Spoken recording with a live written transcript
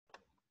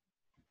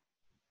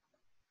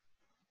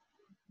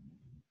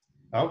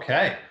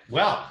Okay,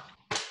 well,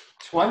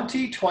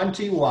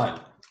 2021.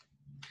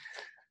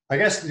 I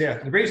guess the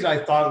reason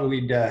I thought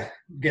we'd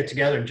get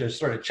together and just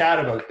sort of chat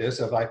about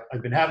this,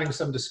 I've been having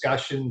some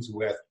discussions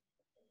with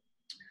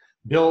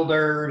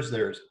builders.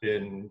 There's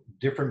been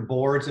different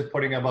boards that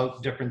putting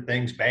about different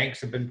things. Banks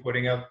have been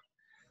putting up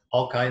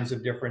all kinds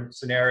of different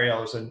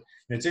scenarios, and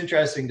it's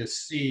interesting to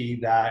see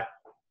that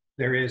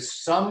there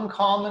is some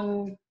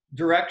common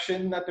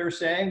direction that they're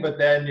saying, but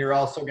then you're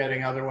also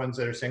getting other ones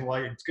that are saying,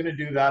 well, it's going to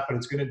do that, but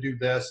it's going to do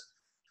this.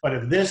 But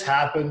if this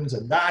happens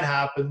and that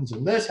happens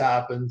and this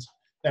happens,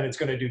 then it's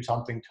going to do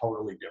something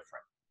totally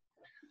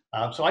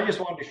different. So I just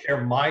wanted to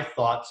share my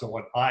thoughts on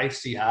what I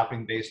see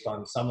happening based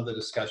on some of the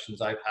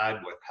discussions I've had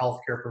with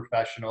healthcare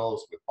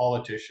professionals, with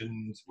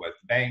politicians, with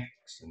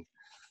banks,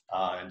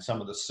 and some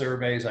of the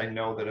surveys I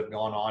know that have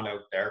gone on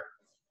out there.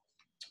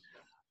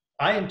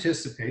 I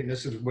anticipate, and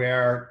this is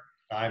where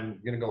I'm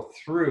going to go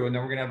through, and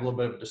then we're going to have a little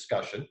bit of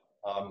discussion.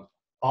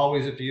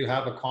 Always, if you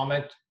have a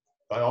comment,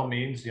 by all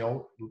means,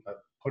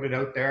 put it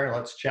out there.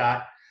 Let's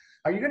chat.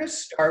 Are you going to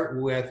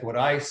start with what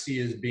I see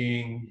as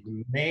being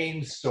the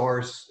main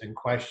source in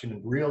question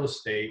in real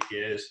estate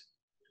is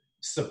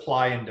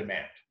supply and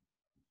demand?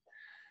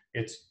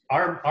 It's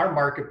our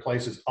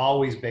marketplace is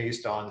always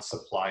based on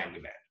supply and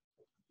demand,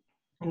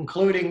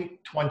 including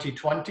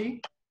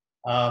 2020.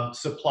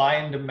 Supply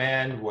and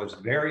demand was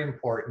very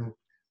important,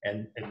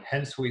 and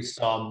hence we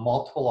saw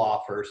multiple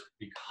offers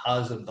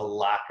because of the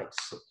lack of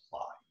supply.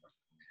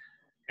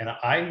 And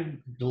I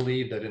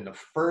believe that in the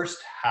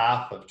first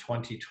half of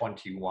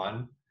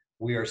 2021,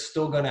 we are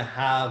still going to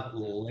have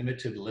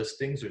limited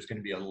listings. There's going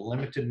to be a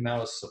limited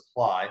amount of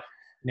supply.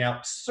 Now,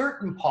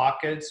 certain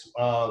pockets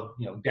of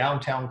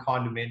downtown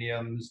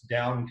condominiums,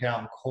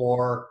 downtown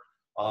core,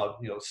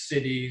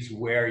 cities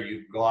where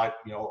you've got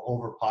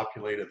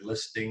overpopulated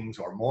listings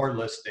or more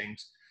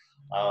listings,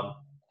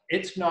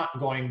 it's not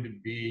going to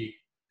be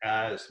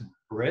as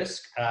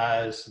brisk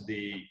as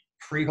the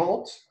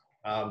freeholds.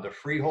 The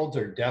freeholds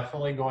are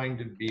definitely going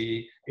to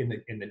be in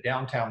the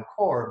downtown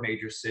core of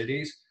major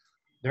cities.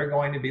 They're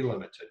going to be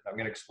limited. I'm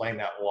going to explain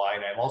that why,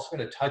 and I'm also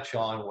going to touch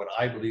on what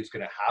I believe is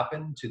going to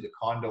happen to the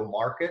condo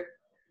market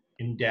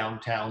in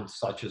downtowns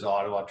such as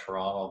Ottawa,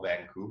 Toronto,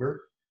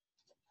 Vancouver,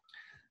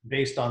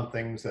 based on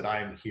things that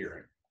I'm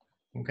hearing.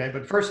 Okay,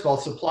 but first of all,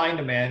 supply and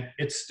demand,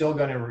 it's still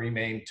going to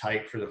remain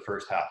tight for the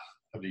first half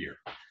of the year.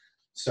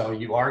 So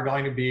you are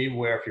going to be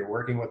where, if you're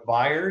working with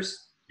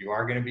buyers, you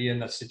are going to be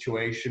in a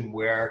situation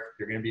where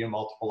you're going to be in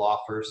multiple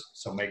offers.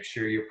 So make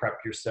sure you prep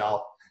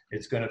yourself.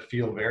 It's going to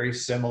feel very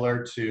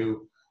similar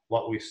to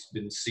what we've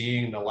been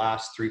seeing in the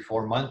last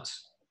 3-4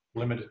 months,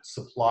 limited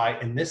supply.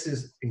 And this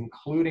is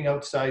including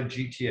outside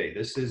GTA.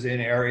 This is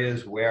in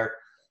areas where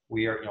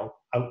we are,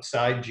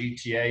 outside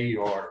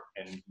GTA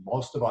and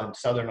most of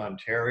Southern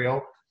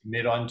Ontario,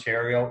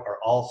 mid-Ontario are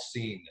all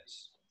seeing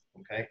this,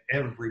 okay?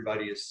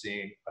 Everybody is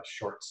seeing a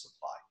short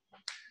supply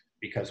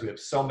because we have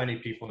so many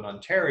people in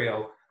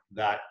Ontario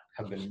that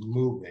have been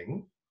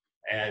moving,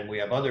 and we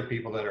have other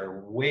people that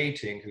are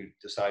waiting who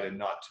decided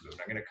not to move.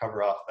 I'm going to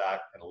cover off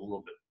that in a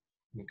little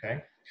bit,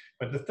 okay?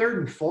 But the third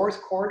and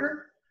fourth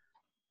quarter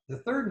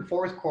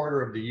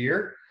of the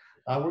year,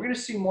 we're going to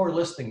see more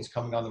listings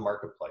coming on the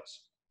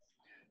marketplace.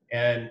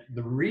 And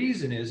the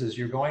reason is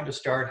you're going to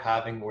start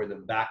having where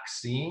the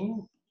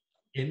vaccine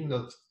in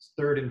the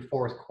third and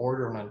fourth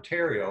quarter in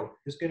Ontario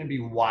is going to be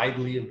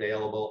widely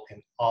available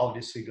and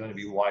obviously going to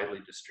be widely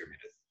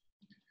distributed.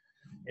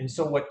 And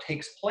so what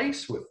takes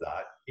place with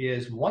that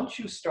is once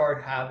you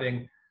start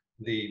having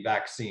the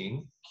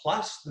vaccine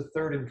plus the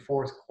third and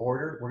fourth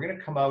quarter, we're going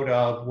to come out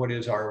of what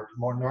is our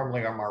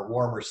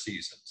warmer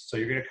seasons. So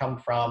you're going to come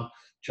from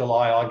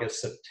July, August,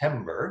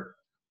 September,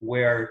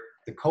 where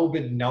the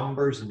COVID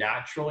numbers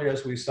naturally,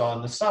 as we saw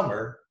in the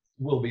summer,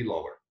 will be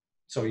lower.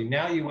 So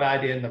now you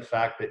add in the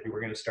fact that we're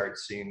going to start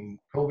seeing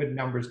COVID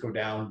numbers go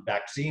down,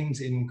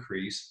 vaccines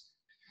increase.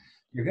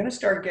 You're going to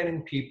start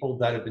getting people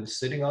that have been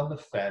sitting on the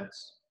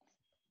fence,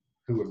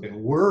 who have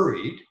been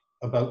worried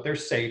about their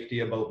safety,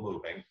 about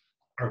moving,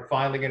 are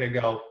finally going to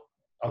go,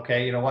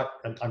 okay, you know what,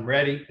 I'm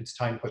ready. It's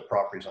time to put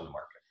properties on the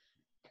market.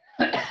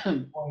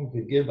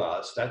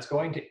 That's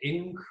going to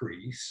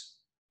increase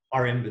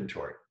our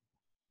inventory.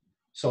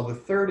 So the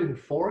third and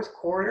fourth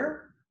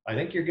quarter, I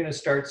think you're going to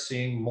start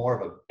seeing more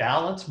of a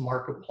balanced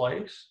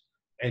marketplace,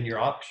 and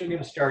you're actually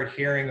going to start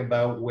hearing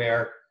about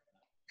where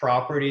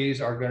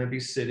properties are going to be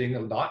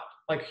sitting, not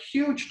like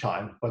huge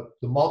time, but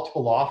the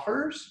multiple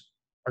offers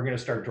are going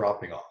to start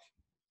dropping off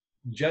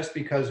just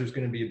because there's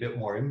going to be a bit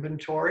more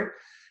inventory.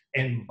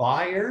 And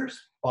buyers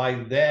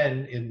by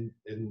then in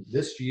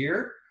this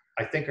year,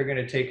 I think are going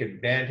to take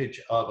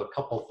advantage of a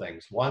couple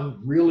things.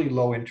 One, really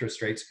low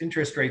interest rates.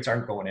 Interest rates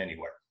aren't going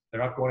anywhere.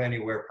 They're not going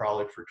anywhere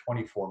probably for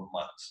 24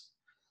 months.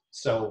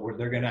 So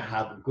they're going to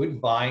have good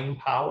buying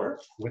power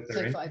with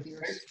their interest 5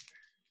 years. rates.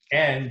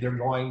 And they're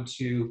going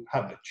to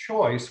have a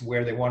choice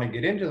where they want to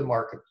get into the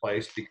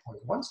marketplace, because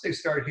once they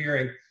start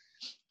hearing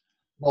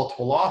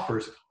multiple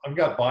offers, I've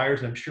got buyers,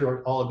 and I'm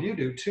sure all of you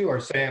do too, are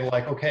saying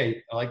like,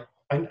 okay, like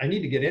I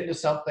need to get into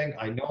something.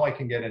 I know I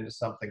can get into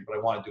something, but I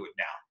want to do it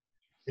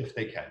now if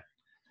they can.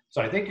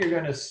 So I think you're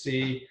going to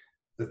see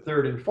the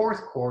third and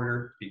fourth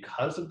quarter,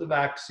 because of the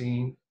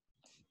vaccine,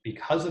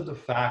 because of the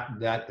fact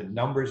that the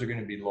numbers are going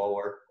to be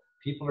lower,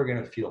 people are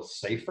going to feel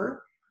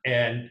safer.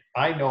 And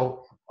I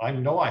know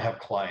I have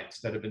clients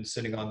that have been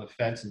sitting on the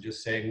fence and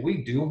just saying,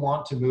 we do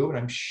want to move. And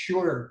I'm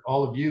sure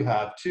all of you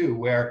have too,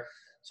 where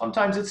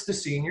sometimes it's the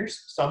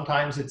seniors,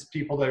 sometimes it's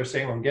people that are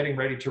saying, I'm getting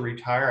ready to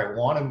retire. I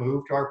want to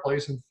move to our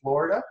place in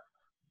Florida,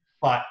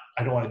 but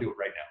I don't want to do it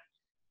right now.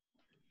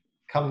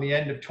 Come the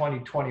end of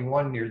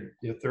 2021, near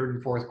the third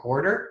and fourth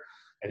quarter,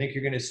 I think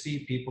you're going to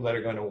see people that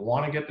are going to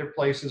want to get their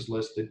places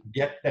listed,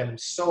 get them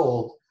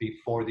sold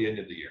before the end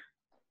of the year.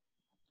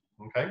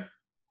 Okay?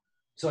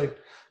 So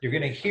you're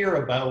going to hear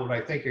about what I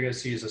think you're going to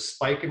see is a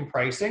spike in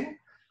pricing,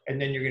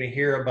 and then you're going to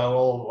hear about,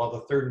 oh, well,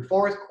 the third and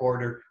fourth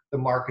quarter, the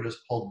market has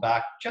pulled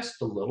back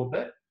just a little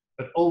bit.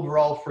 But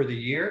overall for the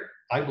year,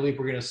 I believe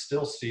we're going to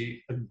still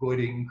see a good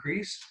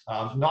increase,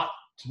 not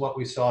to what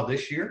we saw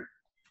this year.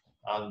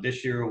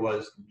 This year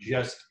was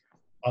just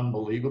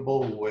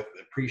unbelievable with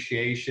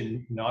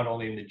appreciation, not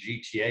only in the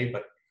GTA,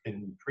 but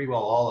in pretty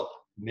well all of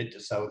mid to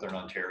southern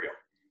Ontario.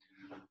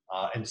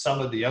 And some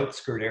of the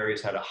outskirt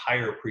areas had a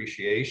higher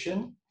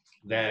appreciation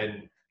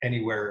than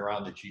anywhere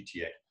around the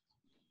GTA.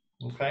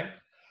 Okay.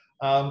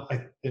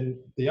 And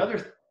the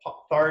other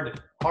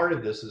part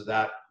of this is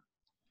that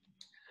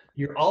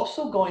you're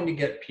also going to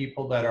get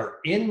people that are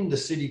in the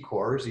city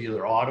cores,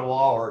 either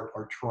Ottawa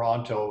or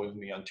Toronto in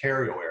the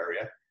Ontario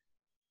area,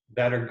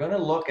 that are going to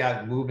look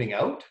at moving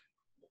out.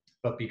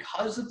 But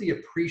because of the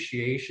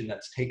appreciation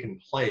that's taken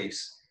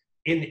place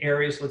in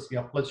areas,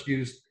 let's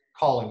use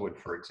Collingwood,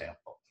 for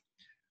example.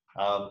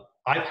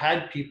 I've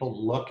had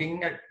people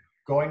looking at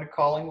going to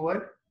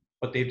Collingwood,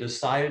 but they've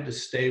decided to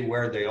stay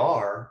where they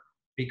are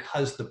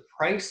because the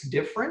price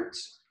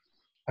difference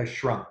has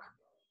shrunk.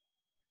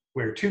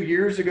 Where 2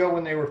 years ago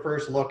when they were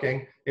first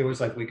looking, it was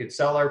like we could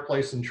sell our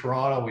place in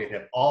Toronto, we'd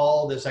have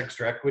all this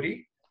extra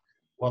equity.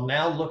 Well,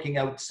 now looking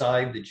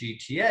outside the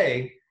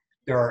GTA,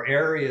 there are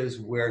areas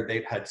where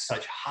they've had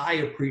such high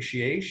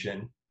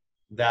appreciation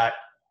that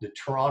the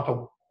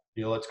Toronto,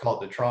 let's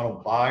call it the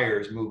Toronto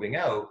buyers moving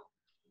out,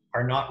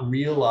 are not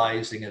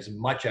realizing as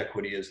much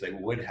equity as they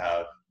would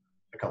have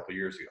a couple of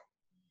years ago.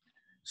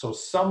 So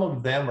some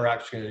of them are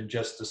actually going to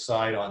just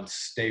decide on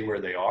stay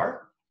where they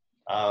are,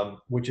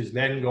 which is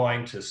then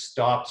going to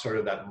stop sort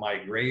of that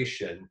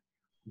migration,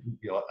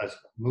 as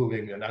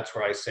moving. And that's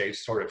where I say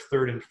sort of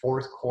third and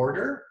fourth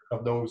quarter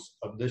of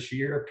this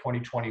year of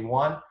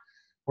 2021,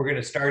 we're going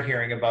to start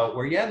hearing about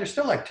where, yeah, there's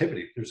still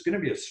activity. There's going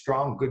to be a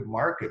strong, good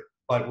market,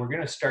 but we're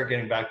going to start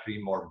getting back to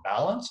be more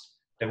balanced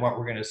than what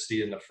we're going to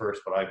see in the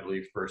first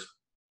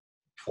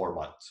 4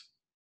 months.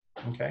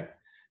 Okay.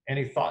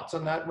 Any thoughts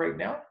on that right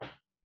now?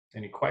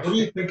 Any questions? What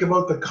do you think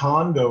about the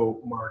condo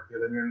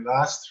market? I mean, the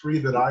last 3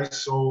 that I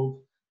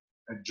sold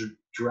at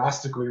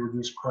drastically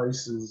reduced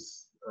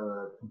prices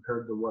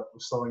compared to what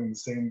was selling in the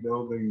same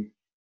building,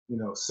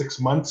 6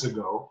 months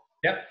ago.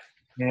 Yep.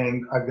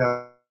 And I've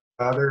got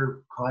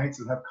other clients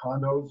that have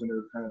condos and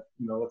they're kind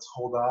of, let's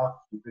hold off.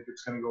 We think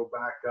it's going to go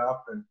back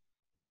up. And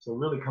so it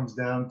really comes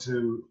down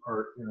to,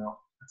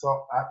 it's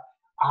all,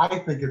 I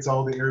think it's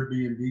all the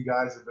Airbnb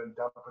guys have been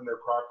dumping their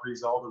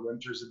properties. All the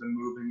renters have been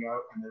moving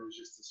out, and there was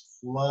just this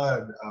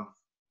flood of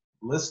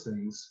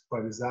listings.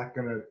 But is that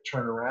going to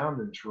turn around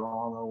in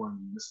Toronto and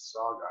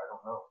Mississauga? I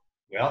don't know.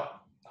 Well,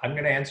 I'm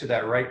going to answer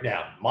that right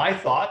now. My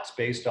thoughts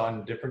based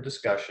on different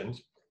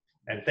discussions,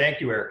 and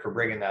thank you, Eric, for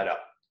bringing that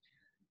up.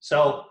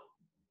 So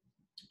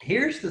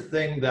here's the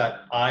thing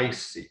that I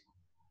see.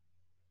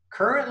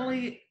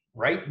 Currently,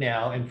 right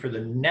now, and for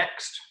the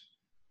next,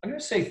 I'm going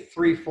to say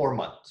 3-4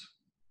 months,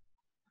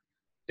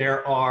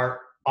 there are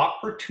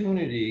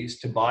opportunities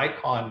to buy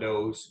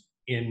condos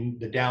in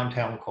the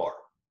downtown core.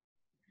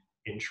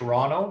 In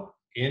Toronto,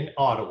 in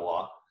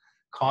Ottawa,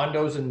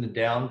 condos in the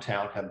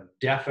downtown have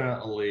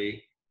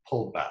definitely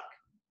pulled back.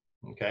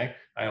 Okay.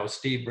 I know,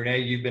 Steve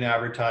Bernay, you've been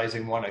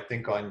advertising one, I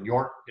think, on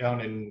York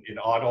down in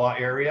Ottawa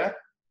area.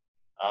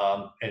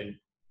 And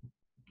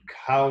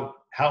how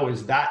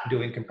is that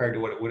doing compared to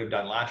what it would have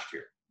done last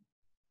year?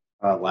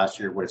 Last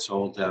year would have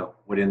sold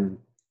within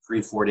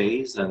 3-4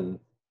 days, and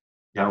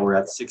now we're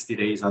at 60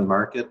 days on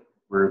market.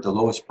 We're the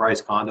lowest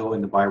price condo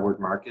in the Byward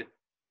market,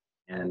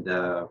 and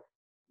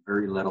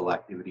very little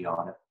activity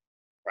on it.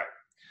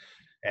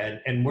 Right.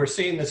 And we're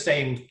seeing the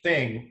same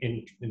thing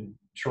in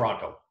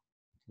Toronto,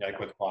 like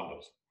with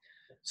condos.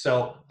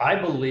 So I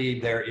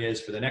believe there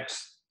is, for the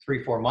next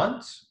 3-4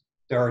 months,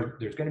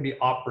 there's going to be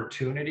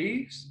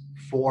opportunities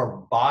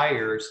for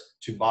buyers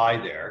to buy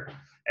there,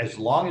 as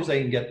long as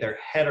they can get their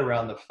head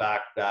around the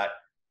fact that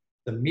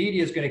the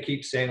media is going to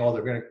keep saying, oh,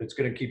 it's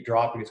going to keep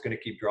dropping, it's going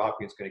to keep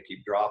dropping, it's going to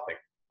keep dropping.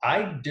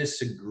 I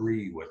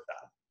disagree with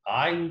that.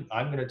 I'm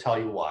going to tell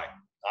you why.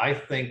 I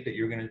think that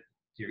you're going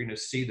to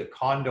see the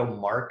condo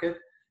market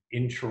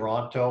in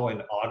Toronto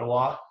and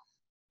Ottawa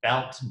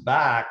bounce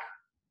back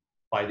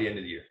by the end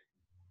of the year.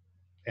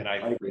 And I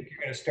think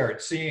you're going to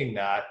start seeing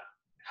that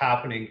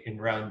happening in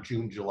around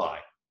June, July.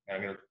 And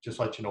I'm going to just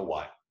let you know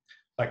why.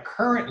 But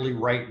currently,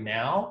 right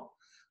now,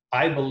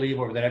 I believe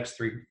over the next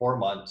 3 to 4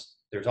 months,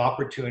 there's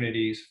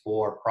opportunities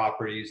for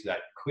properties that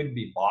could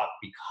be bought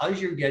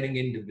because you're getting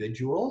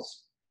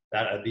individuals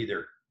that have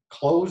either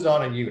closed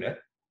on a unit,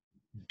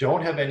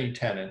 don't have any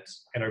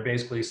tenants, and are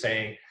basically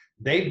saying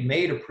they've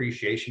made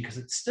appreciation because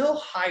it's still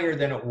higher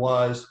than it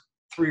was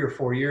 3 or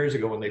 4 years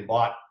ago when they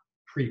bought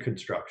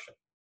pre-construction.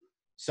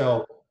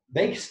 So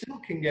they still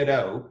can get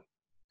out,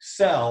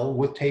 sell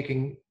with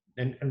taking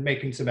and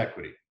making some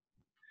equity.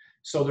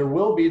 So there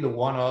will be the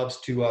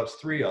 1-ofs, 2-ofs,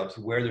 3-ofs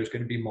where there's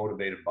going to be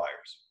motivated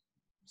buyers.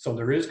 So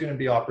there is going to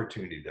be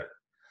opportunity there.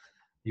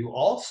 You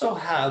also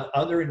have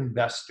other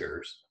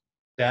investors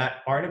that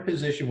are in a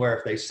position where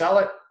if they sell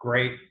it,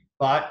 great,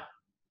 but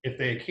if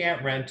they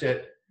can't rent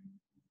it,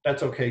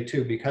 that's okay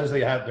too, because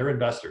they're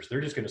investors.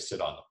 They're just going to sit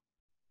on them.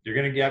 You're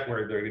going to get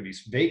where there are going to be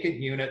vacant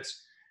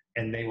units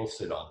and they will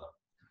sit on them.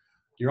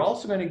 You're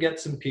also going to get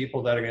some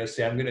people that are going to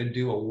say, I'm going to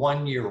do a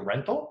 1-year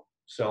rental.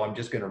 So I'm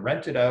just going to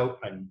rent it out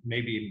and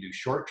maybe even do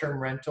short-term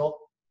rental.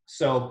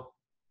 So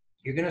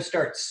you're going to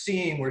start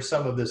seeing where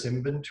some of this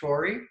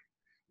inventory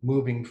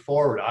moving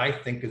forward, I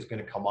think, is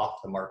going to come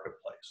off the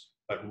marketplace.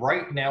 But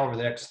right now, over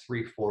the next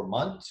 3-4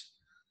 months,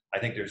 I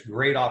think there's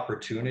great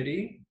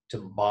opportunity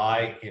to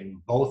buy in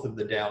both of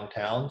the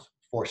downtowns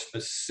for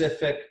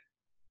specific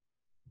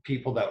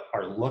people that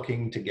are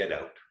looking to get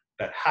out,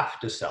 that have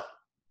to sell.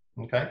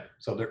 Okay,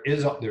 so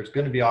there's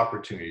going to be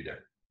opportunity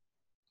there.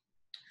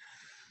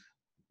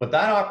 But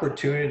that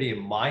opportunity, in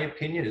my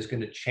opinion, is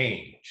going to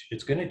change.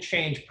 It's going to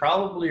change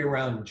probably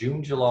around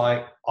June,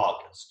 July,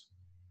 August.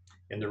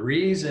 And the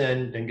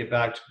reason, and get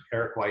back to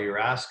Eric, why you're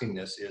asking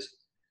this, is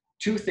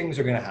 2 things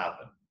are going to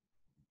happen.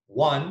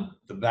 One,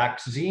 the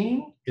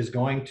vaccine is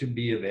going to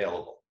be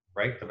available,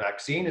 right? The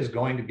vaccine is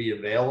going to be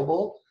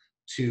available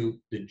to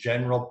the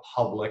general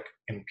public,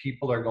 and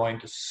people are going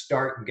to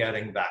start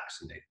getting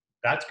vaccinated.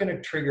 That's going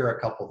to trigger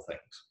a couple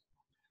things.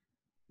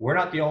 We're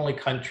not the only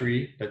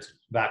country that's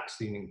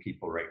vaccinating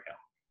people right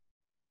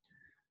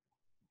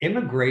now.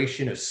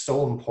 Immigration is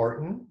so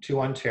important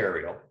to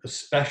Ontario,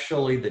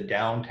 especially the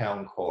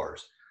downtown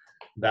cores,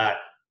 that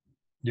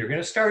you're going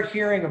to start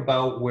hearing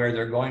about where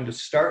they're going to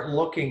start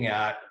looking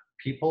at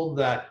people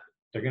that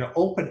they're going to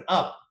open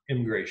up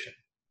immigration.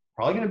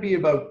 Probably going to be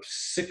about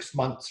 6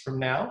 months from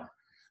now,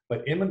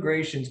 but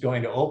immigration is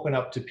going to open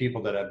up to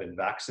people that have been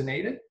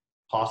vaccinated,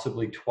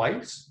 possibly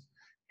twice,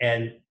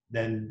 and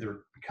then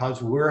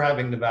because we're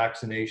having the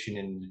vaccination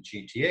in the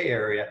GTA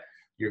area,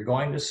 you're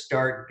going to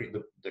start,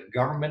 the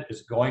government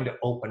is going to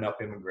open up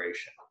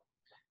immigration.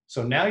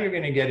 So now you're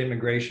going to get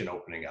immigration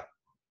opening up.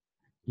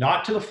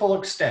 Not to the full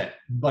extent,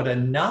 but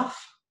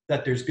enough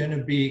that there's going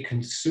to be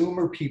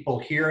consumer people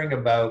hearing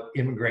about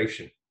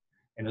immigration.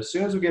 And as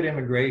soon as we get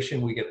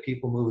immigration, we get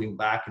people moving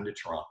back into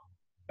Toronto,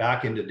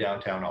 back into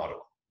downtown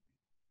Ottawa.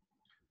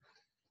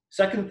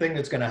 Second thing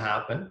that's going to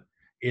happen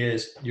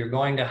is you're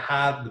going to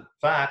have the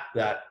fact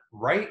that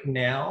right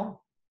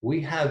now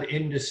we have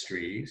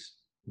industries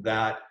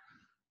that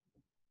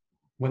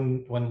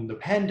when the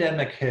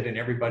pandemic hit and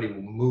everybody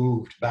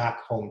moved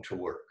back home to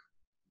work,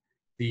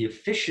 the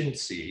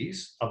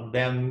efficiencies of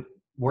them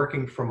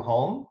working from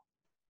home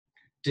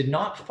did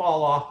not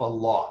fall off a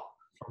lot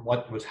from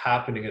what was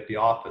happening at the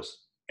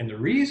office. And the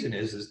reason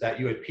is that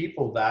you had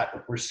people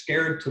that were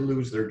scared to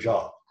lose their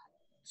job.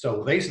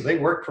 So they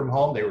worked from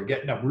home, they were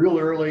getting up real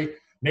early,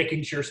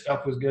 making sure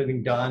stuff was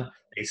getting done.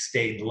 They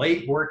stayed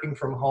late working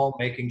from home,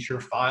 making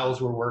sure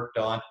files were worked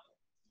on.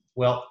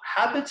 Well,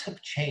 habits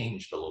have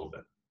changed a little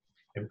bit.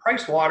 And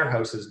Price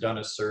Waterhouse has done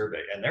a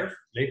survey, and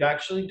they've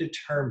actually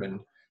determined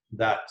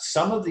that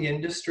some of the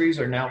industries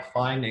are now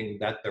finding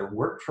that their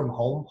work from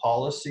home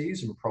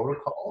policies and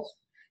protocols,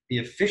 the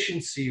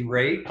efficiency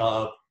rate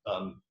of,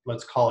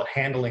 let's call it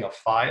handling a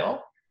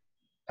file,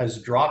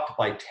 has dropped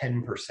by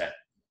 10%.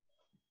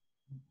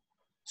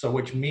 So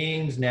which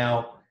means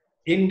now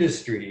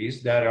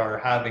industries that are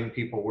having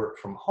people work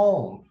from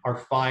home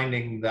are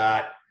finding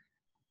that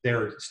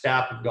their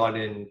staff have got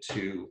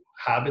into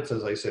habits,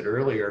 as I said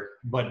earlier,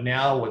 but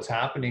now what's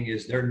happening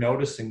is they're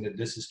noticing that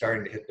this is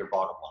starting to hit their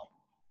bottom line.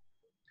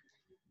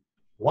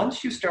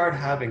 Once you start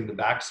having the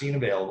vaccine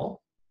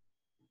available,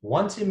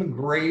 once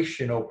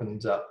immigration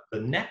opens up, the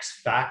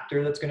next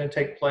factor that's going to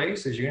take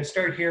place is you're going to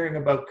start hearing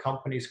about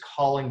companies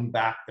calling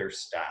back their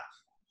staff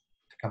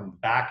to come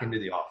back into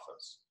the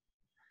office.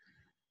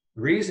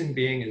 The reason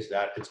being is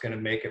that it's going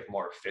to make it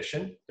more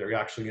efficient. They're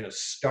actually going to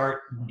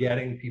start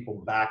getting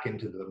people back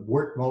into the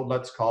work mode,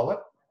 let's call it,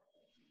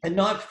 and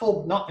not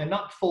full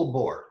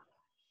bore.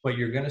 But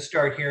you're going to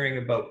start hearing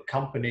about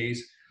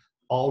companies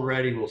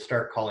already will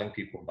start calling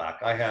people back.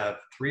 I have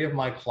 3 of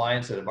my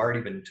clients that have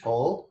already been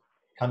told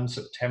come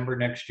September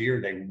next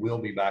year, they will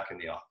be back in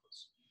the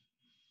office,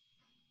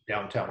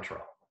 downtown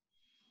Toronto.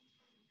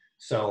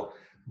 So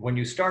when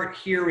you start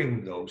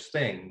hearing those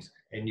things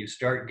and you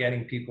start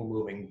getting people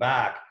moving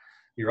back,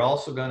 you're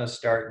also going to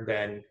start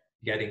then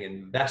getting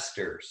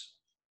investors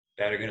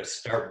that are going to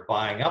start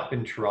buying up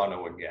in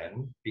Toronto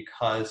again,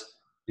 because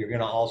you're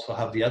going to also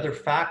have the other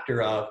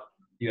factor of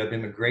you have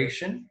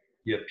immigration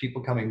you have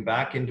people coming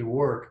back into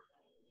work,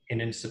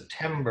 and in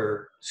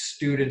September,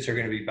 students are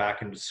going to be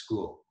back into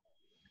school.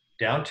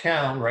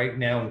 Downtown right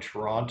now in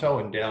Toronto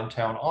and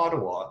downtown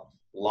Ottawa,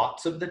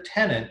 lots of the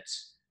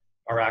tenants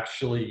are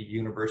actually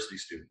university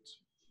students.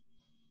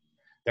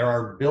 There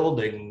are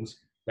buildings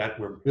that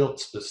were built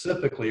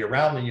specifically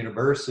around the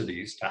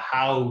universities to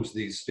house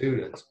these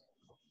students,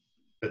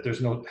 but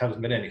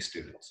haven't been any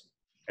students.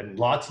 And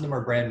lots of them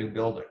are brand new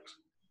buildings.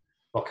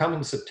 Well, come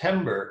in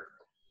September,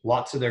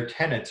 lots of their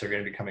tenants are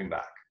going to be coming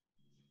back.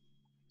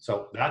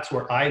 So that's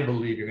where I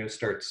believe you're going to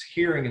start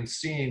hearing and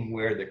seeing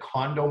where the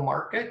condo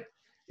market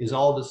is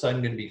all of a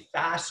sudden going to be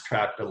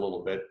fast-tracked a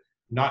little bit,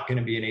 not going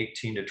to be an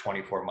 18 to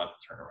 24-month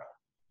turnaround.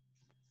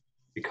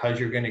 Because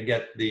you're going to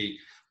get the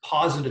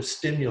positive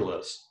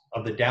stimulus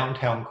of the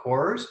downtown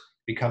cores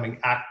becoming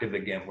active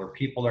again, where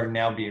people are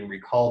now being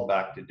recalled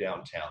back to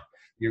downtown.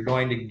 You're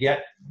going to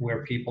get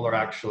where people are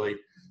actually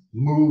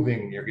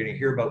moving. You're going to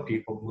hear about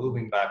people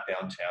moving back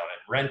downtown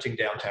and renting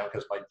downtown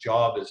because my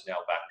job is now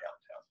back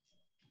downtown.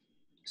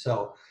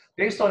 So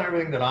based on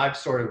everything that I've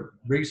sort of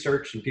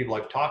researched and people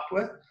I've talked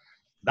with,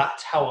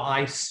 that's how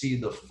I see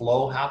the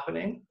flow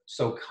happening.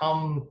 So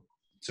come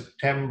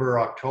September,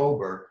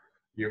 October,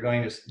 you're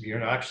going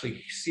to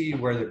actually see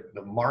where the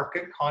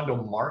condo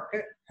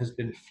market has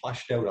been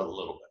flushed out a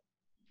little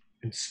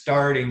bit and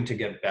starting to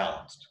get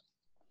balanced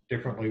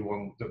differently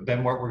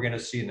than what we're going to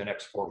see in the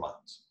next 4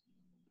 months.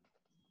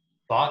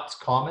 Thoughts,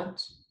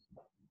 comments?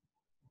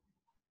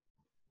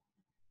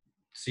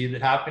 See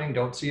it happening?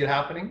 Don't see it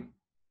happening?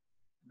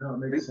 No, it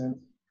makes sense.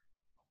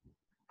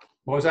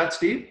 What was that,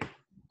 Steve?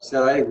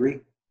 So I agree. I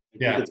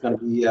Yeah. think it's going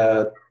to be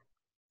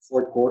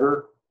fourth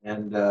quarter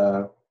and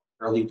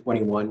early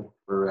 21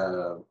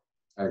 for,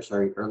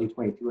 early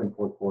 22 and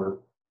fourth quarter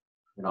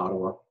in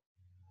Ottawa.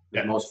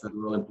 Yeah. Most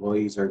federal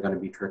employees are going to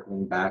be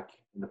trickling back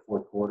in the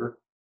fourth quarter.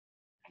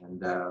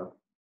 And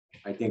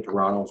I think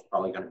Toronto is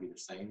probably going to be the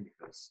same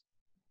because,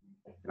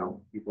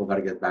 people got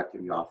to get back to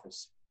the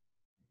office.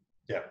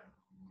 Yeah.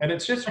 And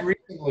it's just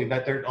recently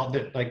that they're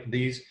like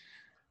these,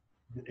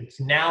 it's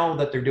now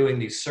that they're doing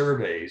these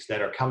surveys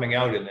that are coming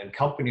out and then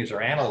companies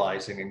are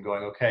analyzing and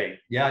going, okay,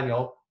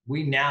 yeah,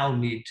 we now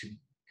need to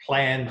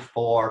plan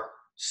for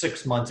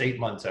 6 months, 8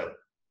 months out.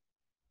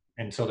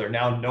 And so they're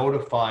now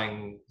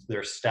notifying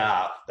their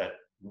staff that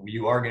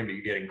you are going to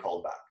be getting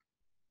called back.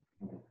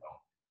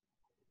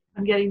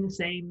 I'm getting the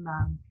same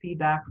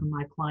feedback from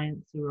my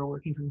clients who are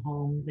working from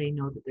home. They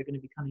know that they're going to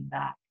be coming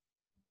back.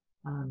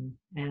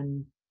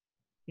 And,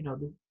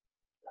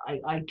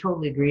 I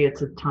totally agree.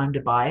 It's a time to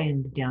buy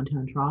in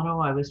downtown Toronto.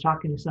 I was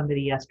talking to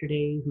somebody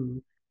yesterday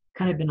who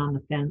kind of been on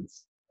the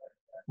fence,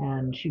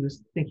 and she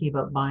was thinking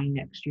about buying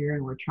next year,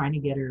 and we're trying to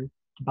get her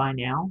to buy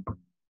now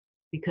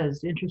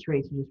because interest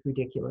rates are just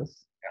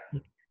ridiculous.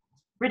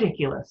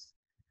 Ridiculous.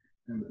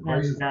 And the And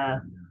prices-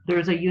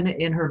 there's a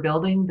unit in her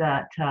building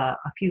that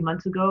a few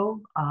months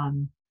ago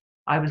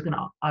I was going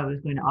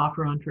to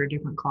offer on for a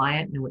different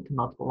client, and it went to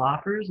multiple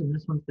offers. And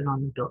this one's been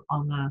on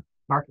the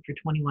market for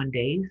 21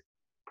 days,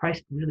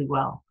 priced really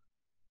well,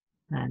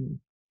 and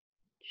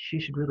she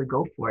should really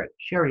go for it.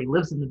 She already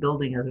lives in the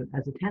building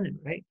as a tenant,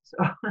 right? So,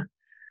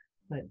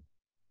 but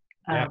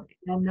Yeah.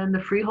 and then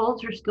the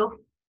freeholds are still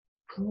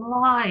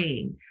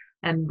flying.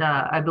 And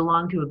I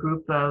belong to a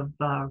group of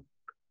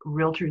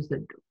realtors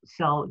that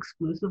sell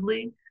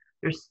exclusively.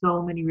 There's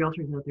so many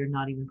realtors out there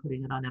not even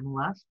putting it on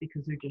MLS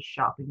because they're just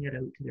shopping it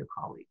out to their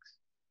colleagues.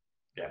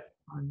 Yeah.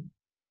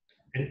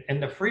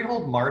 And the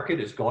freehold market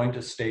is going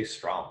to stay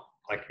strong.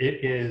 Like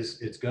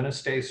it's going to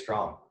stay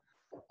strong.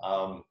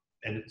 And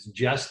it's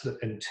just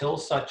until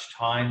such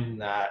time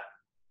that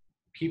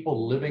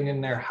people living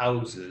in their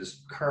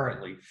houses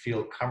currently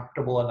feel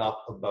comfortable enough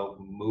about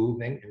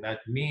moving, and that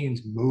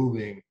means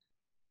moving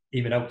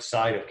even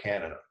outside of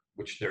Canada,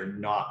 which they're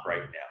not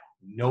right now.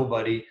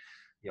 Nobody,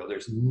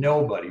 there's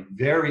nobody,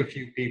 very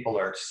few people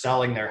are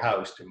selling their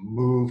house to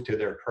move to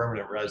their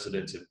permanent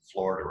residence in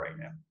Florida right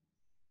now.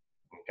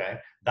 Okay,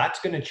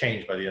 that's going to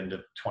change by the end of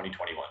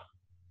 2021.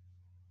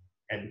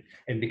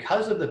 And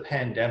because of the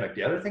pandemic,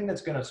 the other thing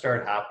that's going to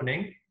start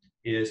happening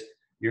is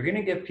you're going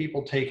to get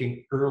people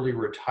taking early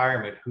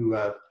retirement who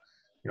have,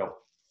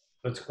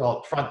 let's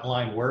call it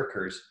frontline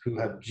workers who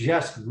have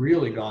just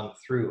really gone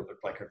through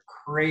like a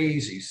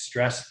crazy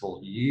stressful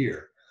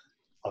year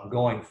of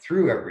going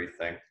through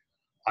everything.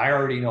 I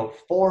already know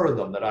 4 of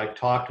them that I've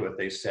talked with.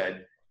 They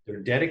said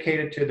they're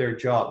dedicated to their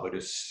job, but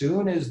as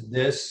soon as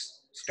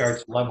this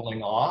starts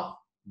leveling off,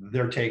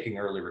 they're taking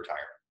early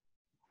retirement.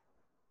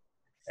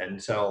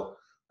 And so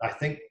I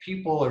think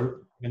people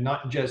are, and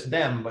not just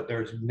them, but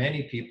there's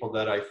many people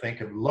that I think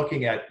are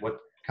looking at what's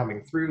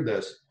coming through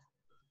this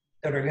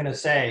that are going to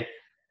say,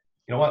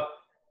 you know what,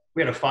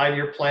 we had a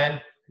 5-year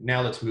plan,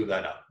 now let's move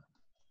that up.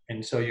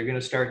 And so you're going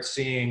to start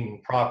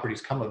seeing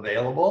properties come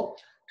available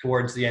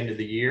towards the end of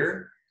the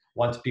year,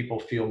 once people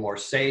feel more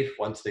safe,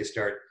 once they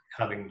start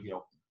having,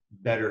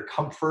 better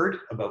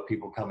comfort about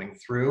people coming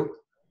through,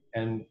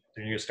 and then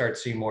you're going to start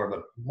seeing more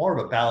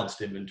of a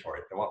balanced inventory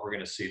than what we're going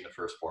to see in the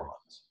first 4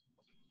 months.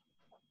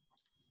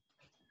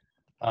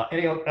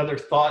 Any other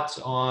thoughts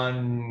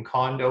on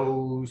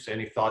condos?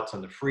 Any thoughts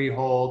on the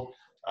freehold?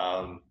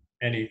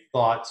 Any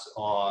thoughts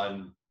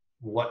on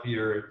what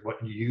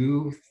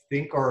you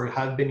think or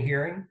have been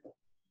hearing?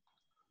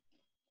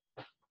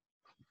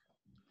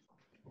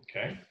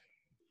 Okay.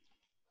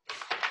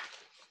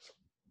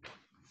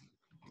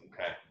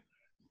 Okay.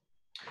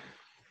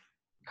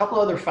 A couple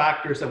other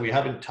factors that we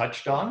haven't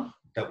touched on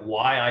that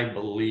why I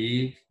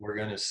believe we're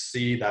going to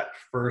see that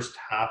first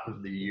half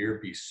of the year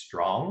be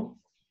strong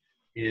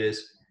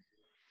is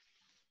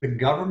the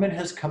government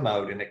has come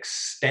out and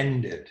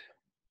extended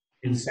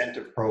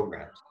incentive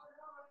programs.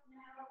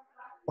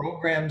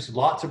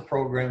 Lots of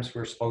programs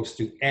were supposed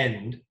to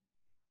end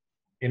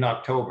in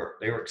October.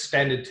 They were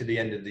extended to the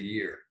end of the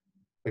year.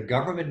 The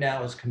government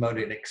now has come out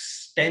and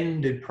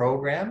extended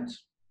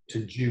programs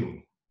to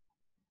June.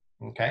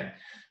 Okay,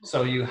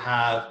 so you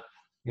have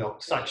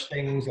such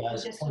things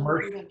as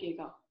commercial,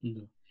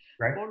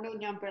 right?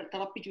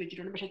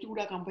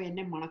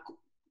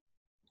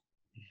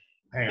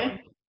 Hang on.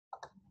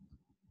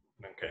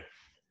 Okay.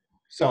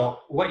 So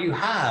what you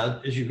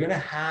have is you're going to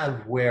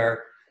have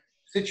where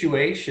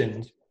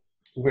situations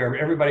where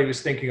everybody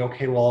was thinking,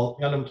 okay, well,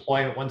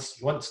 unemployment,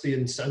 once the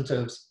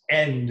incentives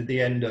end at the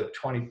end of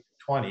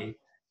 2020,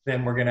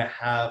 then we're going to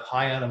have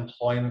high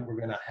unemployment. We're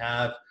going to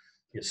have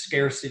a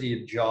scarcity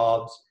of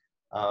jobs.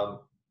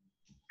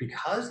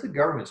 Because the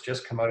government's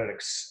just come out and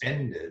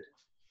extended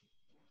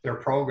their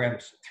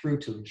programs through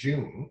till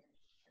June,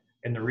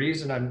 and the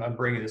reason I'm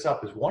bringing this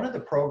up is one of the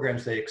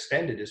programs they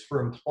extended is for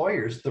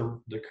employers,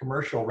 the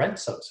commercial rent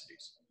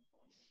subsidies.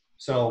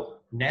 So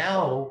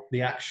now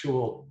the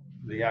actual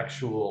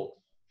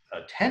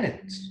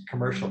tenants,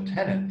 commercial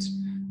tenants,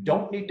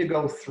 don't need to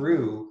go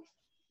through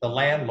the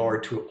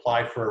landlord to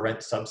apply for a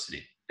rent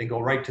subsidy. They go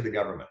right to the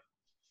government.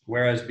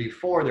 Whereas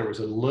before there was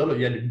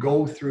you had to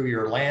go through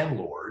your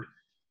landlord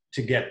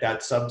to get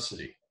that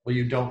subsidy. Well,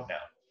 you don't now.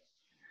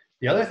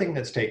 The other thing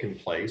that's taken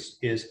place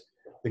is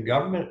the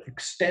government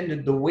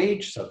extended the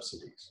wage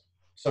subsidies.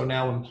 So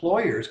now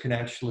employers can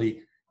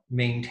actually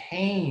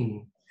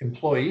maintain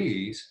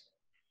employees,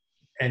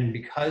 and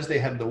because they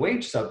have the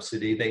wage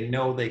subsidy, they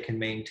know they can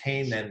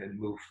maintain them and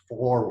move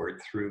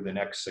forward through the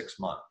next 6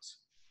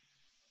 months.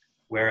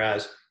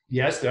 Whereas,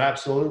 yes, there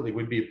absolutely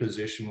would be a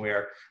position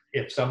where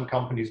if some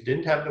companies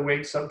didn't have the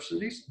wage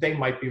subsidies, they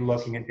might be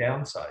looking at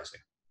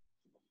downsizing.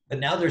 But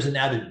now there's an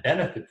added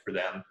benefit for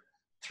them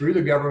through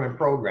the government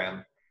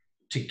program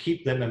to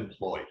keep them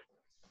employed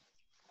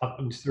up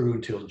and through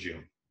until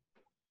June.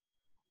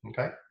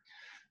 Okay.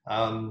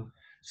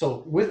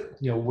 So with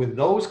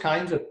those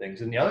kinds of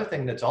things, and the other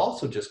thing that's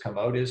also just come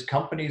out is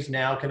companies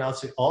now can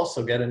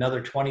also get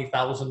another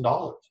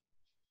 $20,000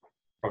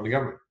 from the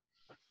government.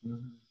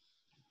 Mm-hmm.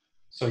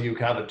 So you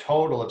have a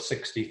total of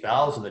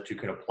 $60,000 that you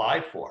can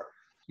apply for.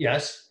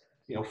 Yes,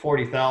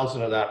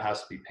 $40,000 of that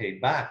has to be paid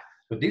back,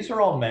 but these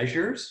are all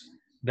measures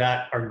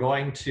that are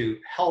going to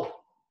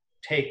help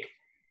take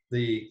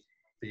the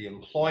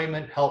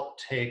employment, help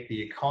take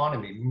the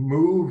economy,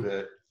 move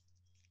it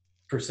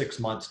for 6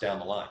 months down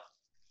the line.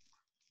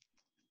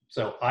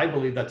 So I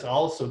believe that's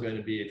also going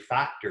to be a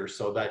factor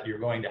so that you're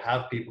going to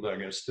have people that are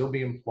going to still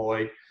be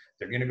employed.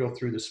 They're going to go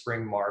through the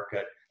spring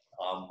market.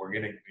 We're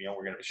going to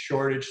have a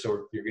shortage,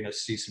 so you're going to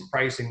see some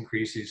price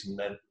increases. And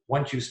then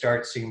once you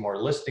start seeing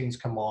more listings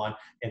come on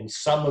and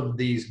some of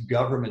these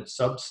government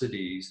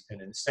subsidies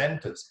and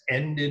incentives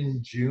end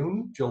in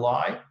June,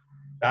 July,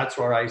 that's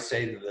where I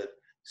say that the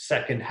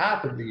second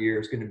half of the year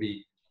is going to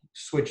be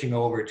switching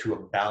over to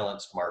a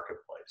balanced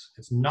marketplace.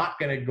 It's not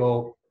going to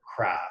go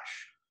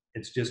crash.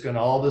 It's just going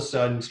to all of a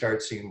sudden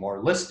start seeing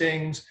more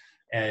listings,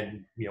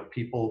 and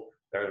people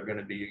that are going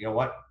to be,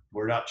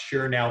 we're not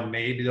sure now,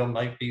 maybe there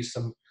might be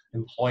some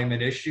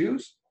employment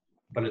issues,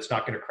 but it's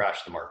not going to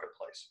crash the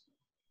marketplace.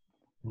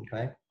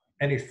 Okay.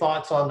 Any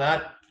thoughts on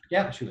that?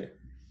 Yeah, Julie.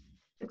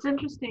 It's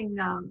interesting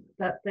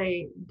that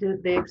they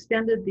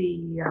extended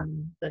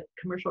the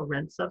commercial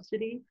rent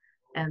subsidy,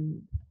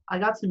 and I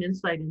got some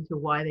insight into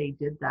why they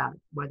did that,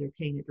 why they're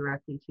paying it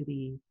directly to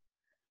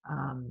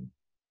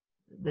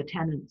the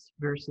tenants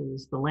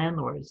versus the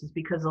landlords, is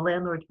because the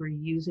landlords were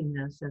using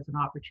this as an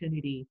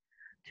opportunity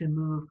to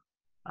move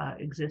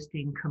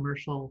existing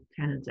commercial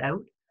tenants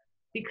out,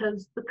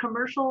 because the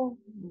commercial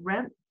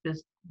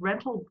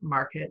rental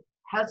market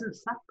hasn't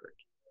suffered.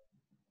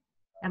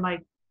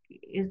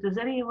 Does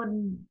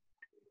anyone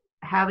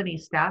have any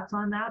stats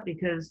on that?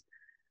 Because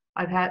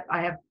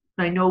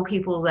I know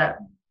people that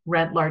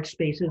rent large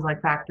spaces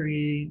like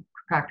factory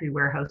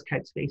warehouse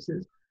type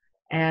spaces,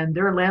 and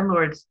their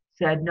landlords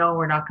said, no,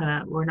 we're not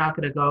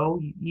gonna go.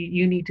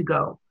 You need to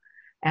go.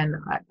 And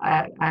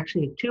I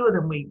actually, two of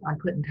them, I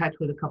put in touch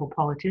with a couple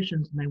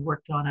politicians, and they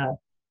worked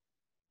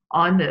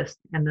on this,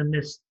 and then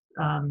this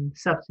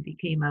subsidy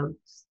came out.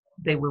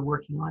 They were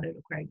working on it,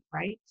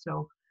 right?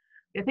 So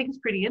I think it's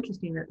pretty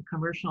interesting that the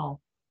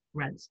commercial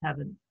rents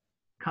haven't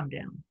come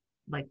down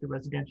like the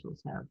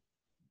residentials have.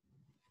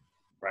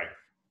 Right.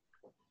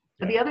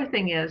 But the other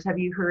thing is, have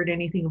you heard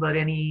anything about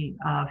any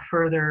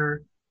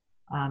further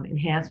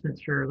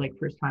enhancements for like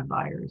first-time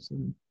buyers?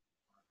 And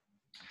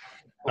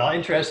Well,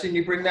 interesting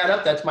you bring that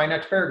up. That's my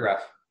next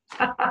paragraph.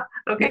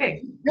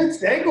 Okay, Good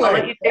I'll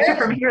let segue. you take it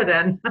from here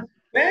then.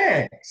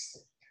 Thanks.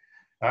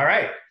 All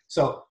right.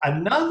 So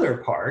another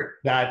part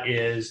that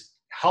is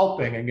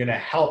helping and going to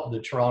help the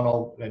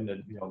Toronto and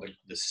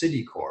the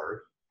city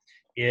core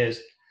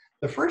is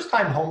the first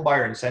time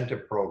homebuyer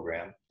incentive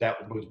program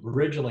that was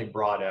originally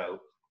brought out,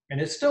 and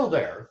it's still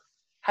there,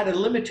 had a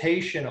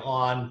limitation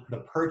on the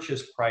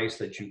purchase price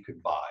that you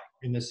could buy,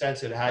 in the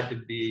sense it had to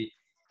be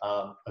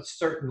a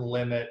certain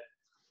limit.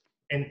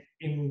 And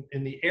in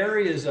the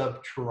areas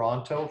of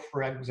Toronto,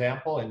 for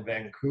example, and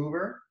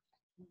Vancouver,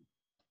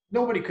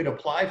 nobody could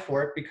apply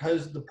for it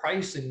because the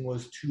pricing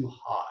was too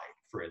high,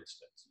 for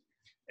instance.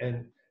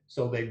 And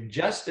so they've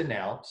just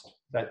announced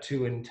that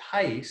to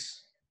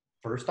entice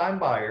first-time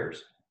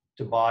buyers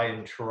to buy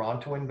in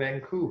Toronto and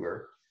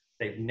Vancouver,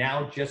 they've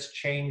now just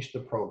changed the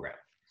program.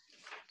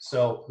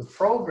 So the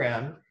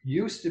program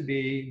used to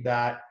be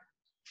that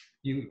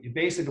you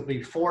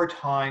basically 4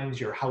 times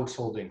your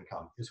household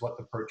income is what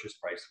the purchase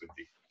price would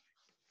be.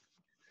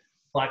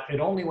 But it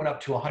only went up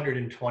to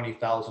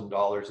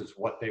 $120,000 is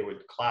what they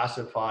would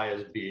classify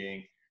as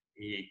being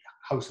the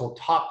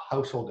top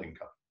household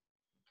income,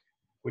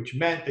 which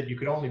meant that you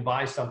could only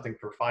buy something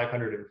for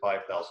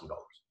 $505,000.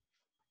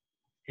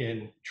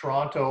 In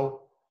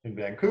Toronto and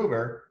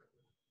Vancouver,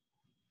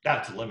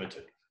 that's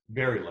limited,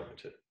 very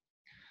limited.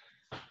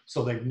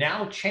 So they've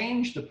now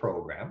changed the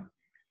program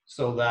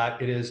so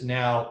that it is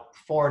now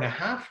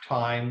 4.5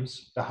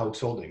 times the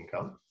household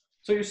income.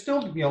 So you're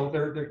still,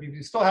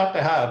 you still have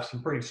to have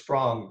some pretty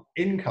strong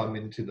income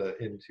into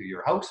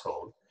your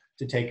household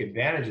to take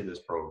advantage of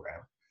this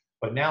program.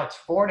 But now it's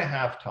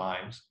 4.5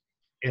 times,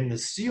 and the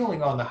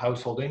ceiling on the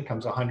household income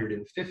is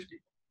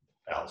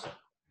 $150,000.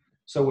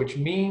 So which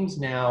means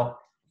now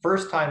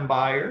first-time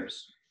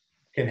buyers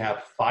can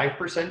have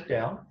 5%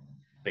 down.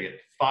 They get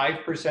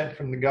 5%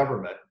 from the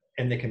government,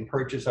 and they can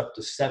purchase up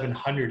to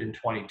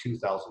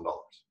 $722,000.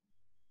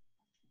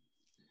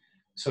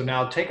 So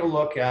now take a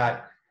look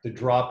at the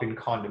drop in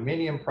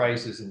condominium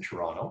prices in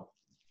Toronto,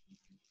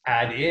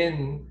 add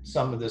in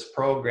some of this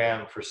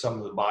program for some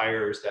of the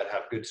buyers that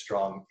have good,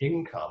 strong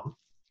income.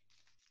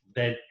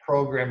 That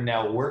program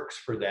now works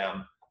for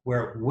them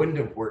where it wouldn't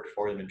have worked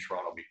for them in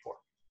Toronto before.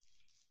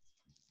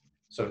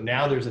 So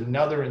now there's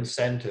another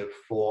incentive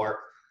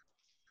for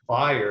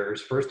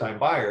buyers, first-time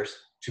buyers,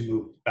 to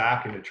move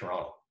back into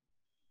Toronto,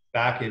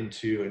 and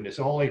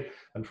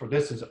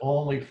this is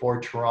only for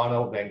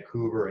Toronto,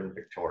 Vancouver, and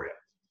Victoria,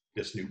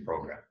 this new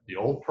program. The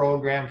old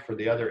program for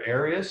the other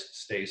areas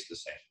stays the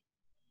same.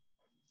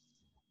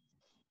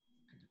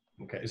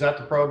 Okay, is that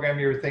the program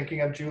you were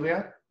thinking of,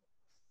 Julia?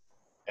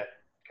 Yeah,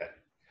 okay.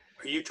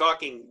 Are you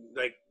talking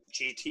like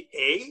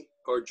GTA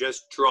or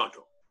just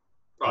Toronto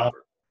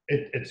proper?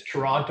 It's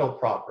Toronto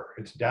proper.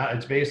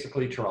 It's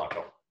basically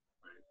Toronto.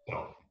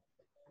 So,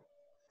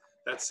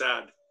 that's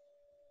sad.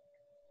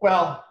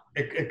 Well,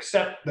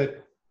 except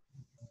that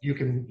you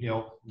can,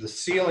 the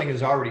ceiling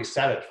is already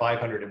set at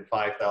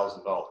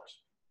 $505,000.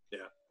 Yeah.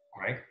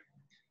 Right.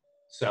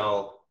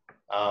 So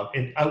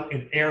in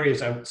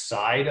areas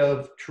outside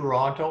of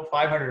Toronto,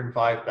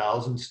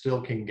 $505,000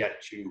 still can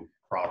get you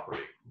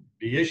property.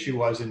 The issue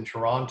was in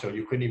Toronto,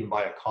 you couldn't even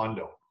buy a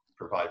condo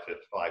for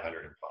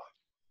 $505,000.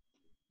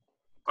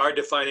 Hard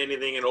to find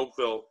anything in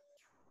Oakville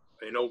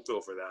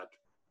for that.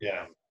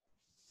 Yeah.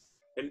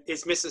 And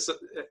it's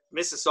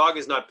Mississauga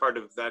is not part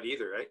of that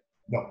either, right?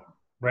 No.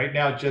 Right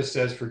now it just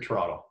says for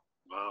Toronto.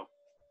 Wow.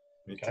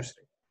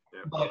 Interesting.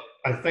 Okay. Yeah. But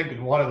I think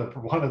one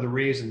of the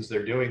reasons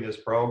they're doing this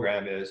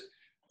program is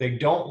they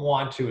don't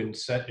want to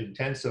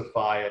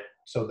intensify it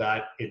so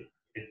that it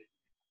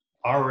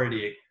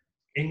already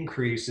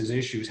increases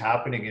issues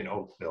happening in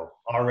Oakville,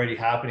 already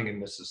happening in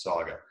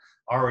Mississauga,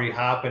 already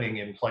happening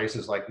in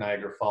places like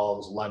Niagara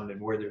Falls, London,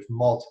 where there's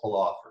multiple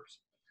offers.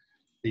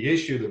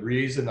 The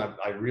reason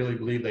I really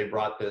believe they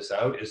brought this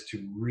out is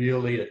to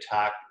really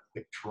attack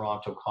the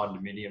Toronto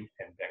condominium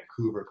and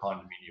Vancouver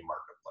condominium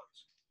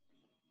marketplace.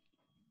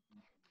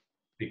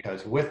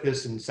 Because with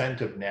this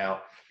incentive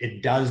now,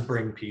 it does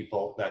bring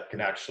people that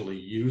can actually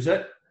use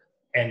it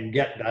and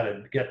get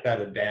that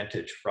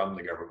advantage from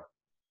the government,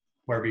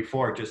 where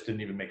before it just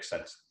didn't even make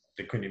sense.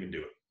 They couldn't even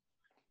do it.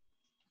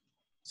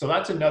 So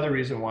that's another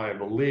reason why I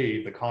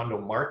believe the condo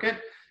market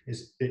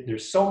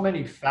there's so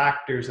many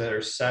factors that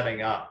are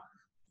setting up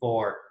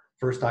for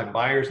first-time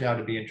buyers now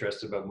to be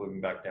interested about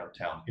moving back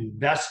downtown,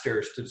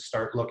 investors to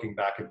start looking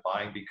back at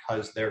buying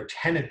because their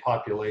tenant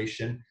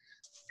population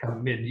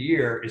come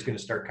mid-year is going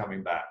to start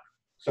coming back.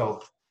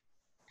 So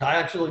I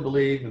actually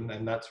believe,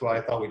 and that's why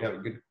I thought we'd have a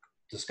good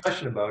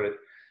discussion about it,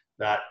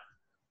 that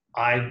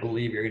I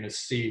believe you're going to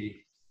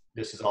see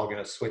this is all going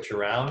to switch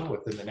around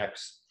within the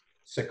next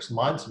 6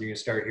 months, and you're going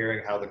to start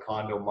hearing how the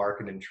condo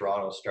market in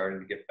Toronto is starting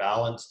to get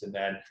balanced, and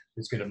then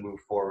it's going to move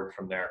forward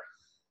from there.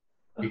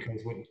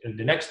 Because in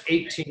the next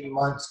 18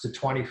 months to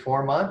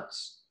 24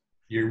 months,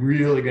 you're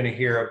really going to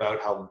hear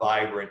about how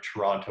vibrant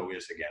Toronto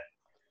is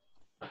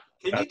again.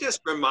 Can you just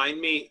remind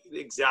me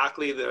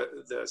exactly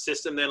the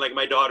system then? Like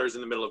my daughter's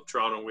in the middle of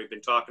Toronto, and we've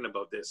been talking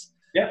about this.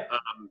 Yeah.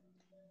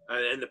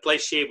 And the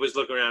place she was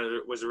looking around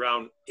it was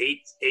around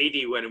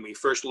 880 when we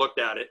first looked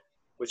at it,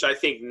 which I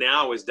think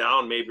now is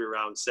down maybe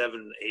around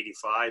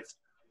 785.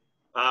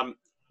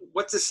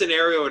 What's the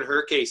scenario in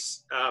her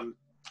case?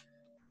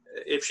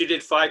 If she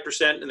did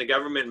 5% and the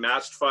government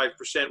matched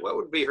 5%, what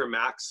would be her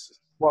max?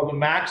 Well, the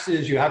max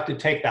is you have to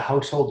take the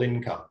household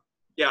income.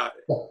 Yeah,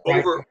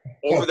 Right.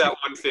 over that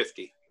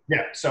 150.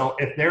 Yeah. So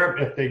if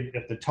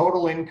the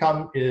total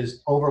income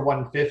is over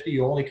 150,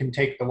 you only can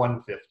take the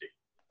 150.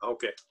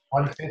 Okay.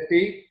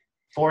 150,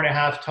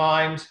 4.5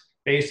 times.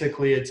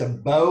 Basically, it's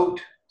about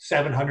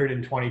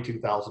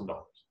 $722,000.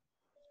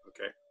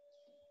 Okay.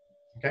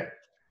 Okay.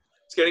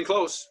 It's getting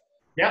close.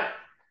 Yeah.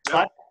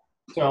 But,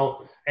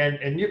 so,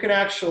 and you can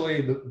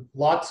actually,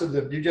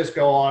 you just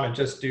go on and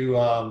just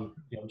do,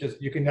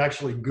 you can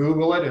actually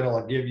Google it and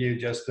it'll give you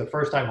just the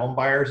first time home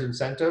buyers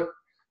incentive.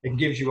 It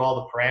gives you all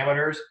the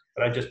parameters,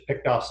 but I just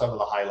picked off some of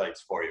the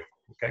highlights for you.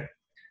 Okay.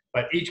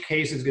 But each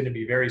case is going to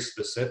be very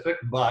specific.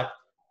 But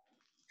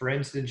for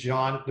instance,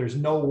 John, there's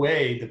no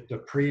way that the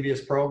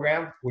previous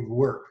program would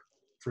work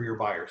for your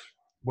buyers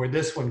where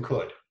this one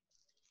could.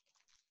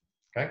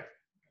 Okay.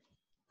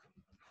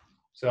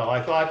 So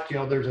I thought,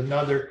 there's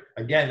another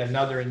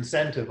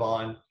incentive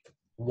on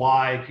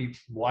why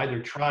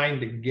they're trying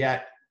to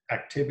get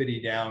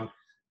activity down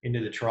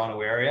into the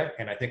Toronto area.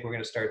 And I think we're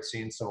going to start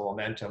seeing some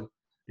momentum.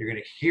 You're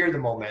going to hear the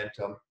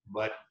momentum,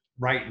 but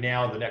right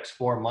now, the next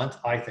 4 months,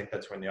 I think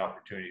that's when the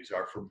opportunities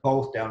are for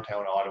both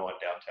downtown Ottawa and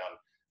downtown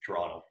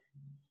Toronto.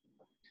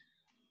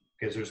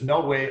 Because there's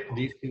no way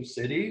these two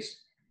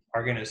cities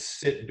are going to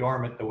sit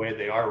dormant the way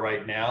they are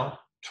right now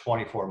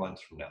 24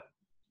 months from now.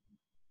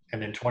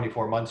 And then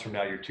 24 months from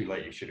now, you're too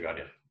late. You should have got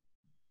in.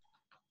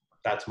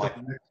 That's my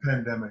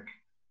pandemic.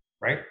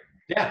 Right?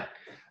 Yeah.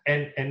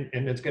 And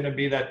it's going to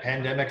be that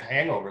pandemic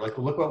hangover. Like,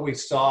 look what we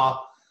saw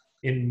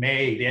in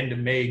May, the end of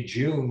May,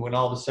 June, when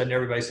all of a sudden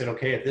everybody said,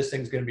 okay, if this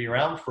thing's going to be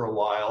around for a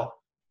while,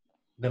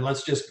 then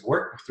let's just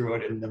work through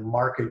it. And the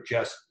market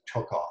just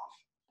took off.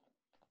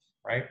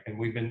 Right? And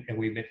we've been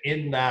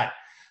in that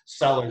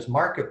seller's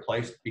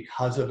marketplace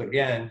because of,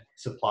 again,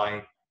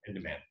 supply and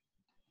demand.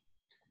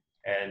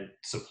 And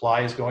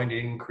supply is going to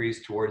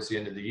increase towards the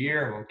end of the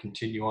year and will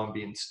continue on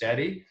being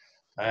steady.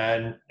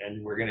 And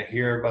we're going to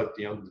hear about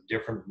the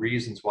different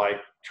reasons why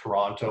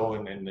Toronto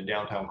and the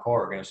downtown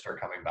core are going to start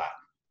coming back.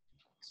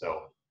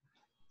 So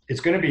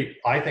it's going to be,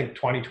 I think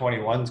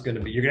 2021 is going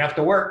to be, you're going to have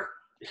to work.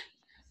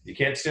 You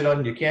can't sit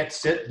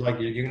like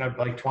you're going to,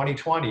 like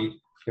 2020,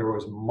 there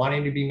was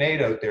money to be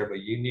made out there, but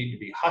you need to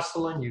be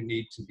hustling. You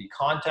need to be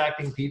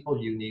contacting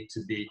people. You need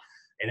to be,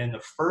 and in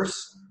the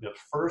first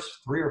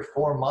 3 or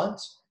 4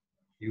 months,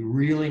 you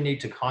really need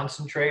to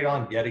concentrate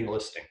on getting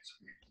listings.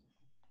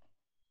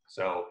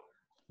 So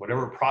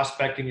whatever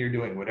prospecting you're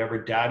doing,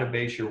 whatever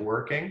database you're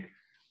working,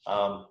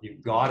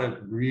 you've got to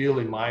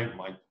really, my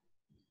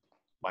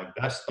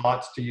best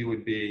thoughts to you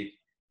would be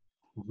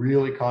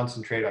really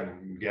concentrate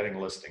on getting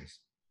listings.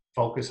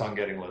 Focus on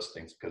getting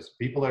listings, because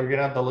people that are going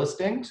to have the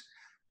listings,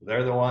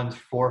 they're the ones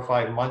 4 or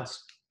 5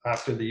 months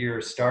after the year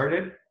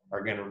started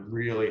are going to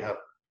really have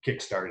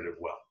kickstarted it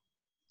well.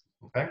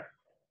 Okay.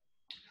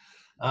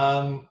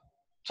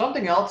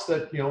 Something else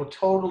that,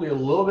 totally a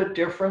little bit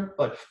different,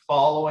 but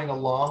following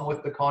along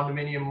with the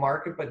condominium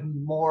market, but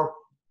more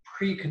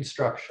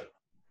pre-construction.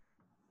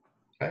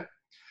 Okay.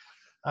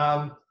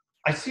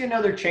 I see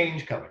another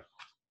change coming,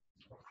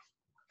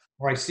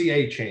 or I see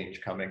a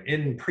change coming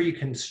in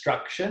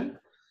pre-construction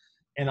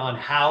and on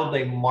how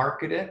they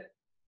market it,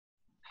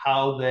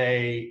 how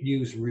they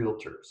use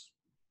realtors.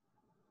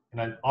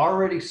 And I'm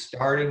already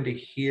starting to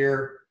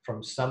hear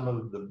from some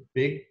of the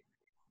big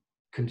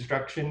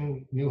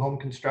new home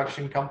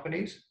construction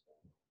companies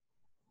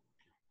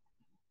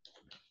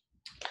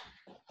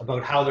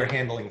about how they're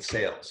handling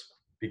sales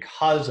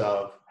because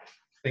of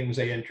things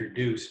they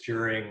introduced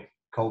during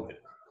COVID.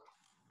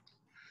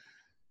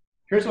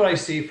 Here's what I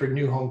see for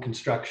new home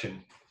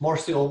construction, more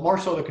so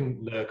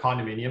the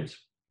condominiums.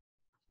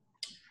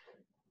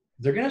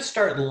 They're going to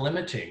start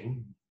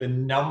limiting the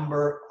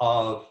number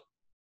of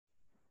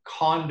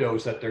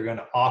condos that they're going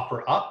to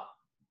offer up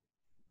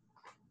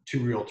to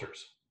realtors.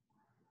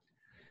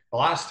 The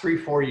last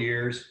 3-4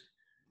 years,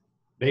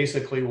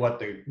 basically what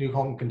the new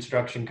home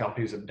construction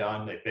companies have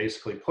done, they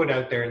basically put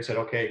out there and said,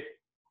 okay,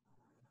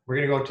 we're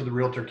going to go to the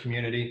realtor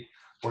community.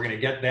 We're going to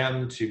get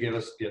them to get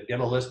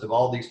a list of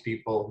all these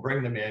people,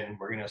 bring them in.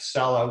 We're going to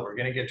sell out. We're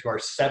going to get to our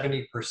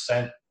 70%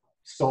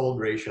 sold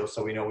ratio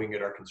so we know we can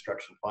get our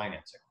construction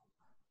financing.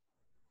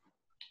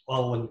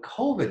 Well, when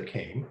COVID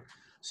came,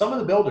 some of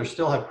the builders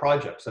still had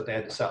projects that they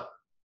had to sell.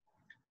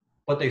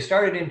 But they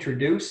started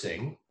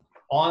introducing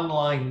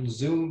online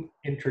Zoom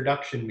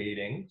introduction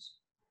meetings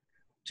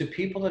to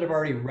people that have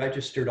already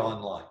registered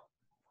online.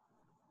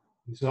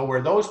 So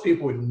where those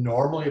people would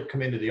normally have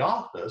come into the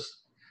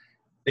office,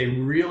 they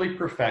really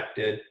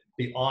perfected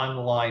the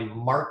online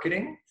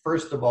marketing.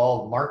 First of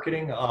all,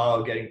 marketing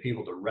of getting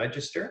people to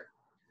register.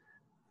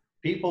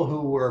 People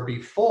who were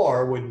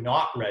before would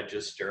not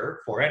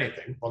register for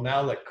anything. Well,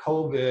 now that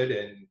COVID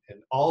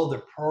and all of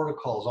the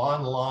protocols,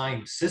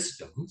 online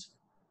systems,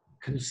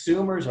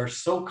 consumers are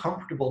so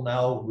comfortable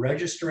now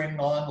registering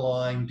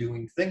online,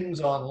 doing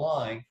things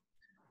online,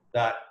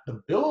 that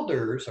the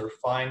builders are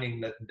finding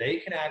that they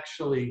can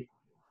actually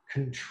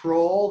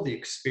control the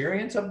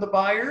experience of the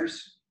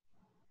buyers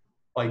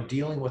by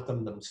dealing with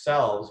them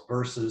themselves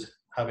versus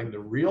having the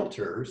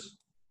realtors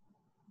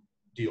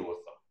deal with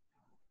them.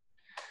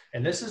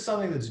 And this is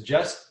something that's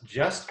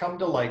just come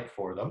to light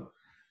for them,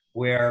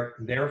 where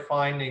they're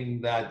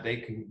finding that they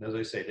can, as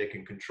I say, they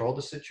can control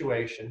the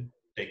situation,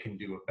 they can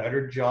do a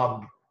better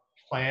job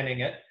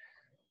planning it.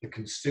 The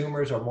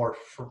consumers are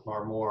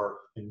more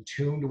in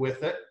tune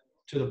with it,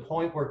 to the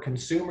point where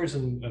consumers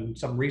in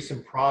some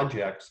recent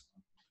projects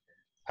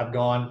have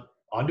gone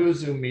onto a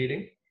Zoom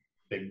meeting.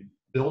 The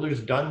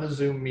builder's done the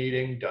Zoom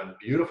meeting, done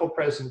beautiful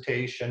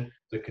presentation.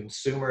 The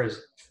consumer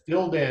has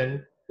filled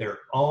in their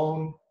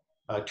own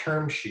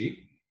term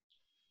sheet,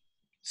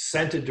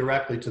 sent it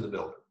directly to the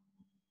builder.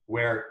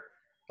 Where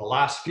the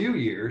last few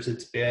years,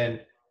 it's been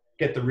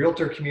get the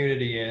realtor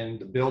community in,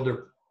 the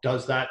builder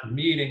does that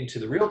meeting to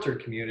the realtor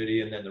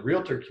community, and then the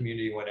realtor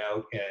community went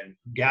out and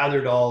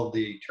gathered all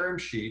the term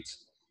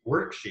sheets,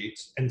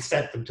 worksheets, and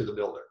sent them to the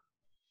builder.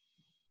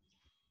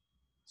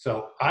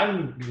 So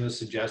I'm going to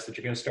suggest that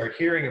you're going to start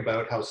hearing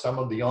about how some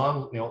of the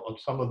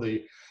some of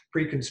the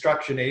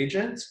pre-construction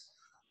agents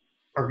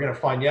are going to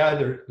find,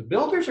 the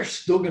builders are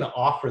still going to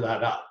offer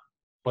that up,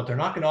 but they're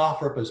not going to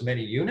offer up as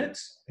many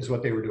units as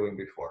what they were doing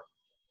before.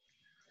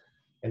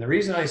 And the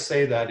reason I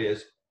say that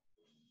is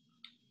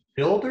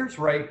builders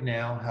right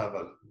now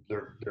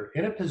they're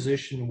in a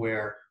position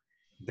where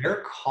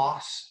their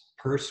costs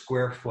per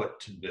square foot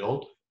to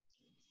build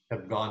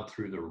have gone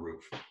through the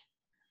roof.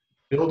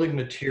 Building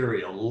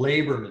material,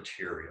 labor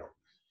material,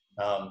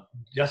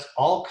 just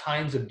all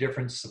kinds of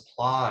different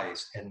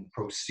supplies and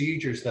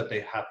procedures that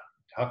they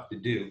have to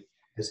do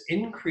has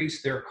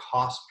increased their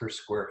cost per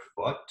square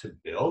foot to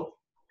build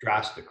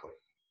drastically.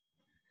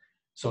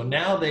 So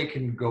now they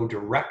can go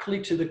directly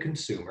to the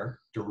consumer,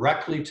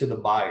 directly to the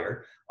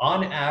buyer.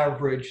 On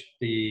average,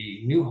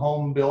 the new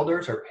home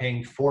builders are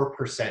paying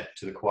 4%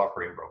 to the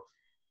cooperating broker.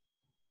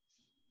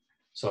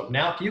 So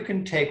now if you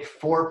can take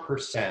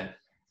 4%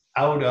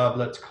 out of,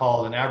 let's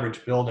call an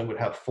average building would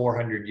have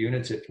 400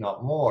 units, if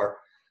not more,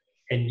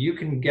 and you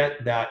can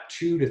get that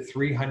 200 to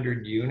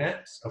 300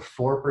 units of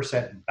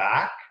 4%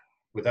 back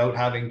without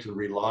having to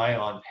rely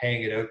on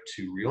paying it out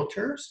to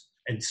realtors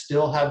and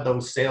still have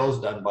those sales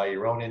done by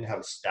your own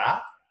in-house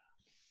staff,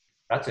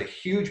 that's a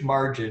huge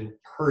margin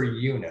per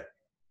unit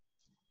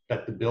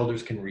that the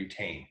builders can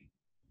retain.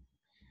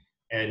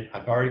 And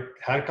I've already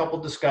had a couple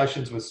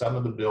discussions with some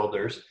of the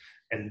builders,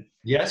 and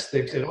yes,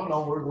 they've said, oh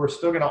no, we're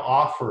still going to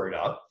offer it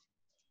up.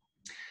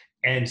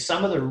 And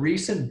some of the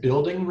recent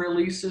building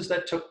releases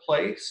that took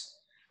place,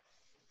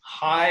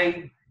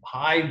 high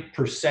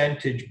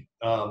percentage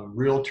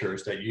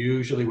realtors that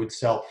usually would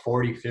sell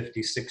 40,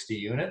 50, 60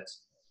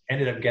 units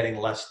ended up getting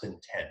less than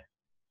 10.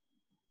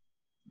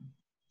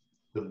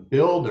 The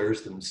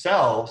builders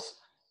themselves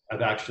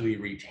have actually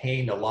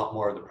retained a lot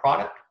more of the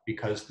product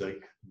because the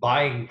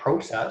buying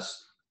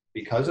process,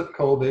 because of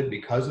COVID,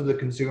 because of the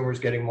consumers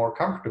getting more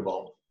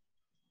comfortable,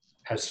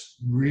 has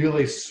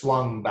really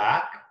swung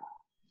back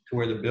to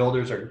where the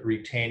builders are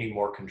retaining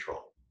more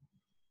control.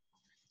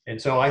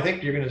 And so I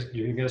think you're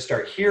going to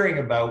start hearing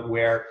about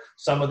where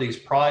some of these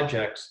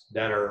projects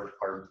that are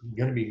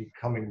going to be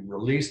coming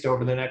released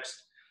over the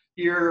next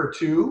year or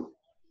two,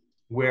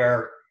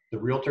 where the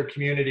realtor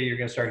community, you're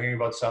going to start hearing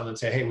about some that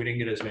say, hey, we didn't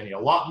get as many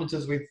allotments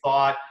as we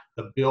thought.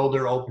 The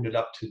builder opened it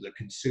up to the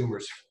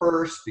consumers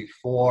first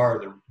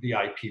before the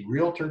VIP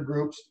realtor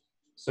groups.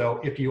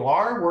 So if you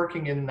are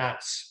working in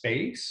that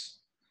space,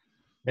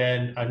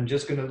 then I'm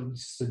just going to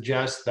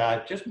suggest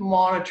that just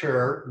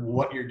monitor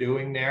what you're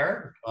doing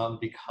there,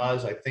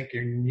 because I think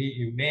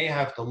you may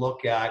have to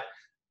look at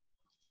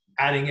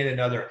adding in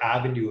another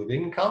avenue of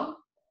income,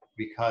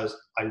 because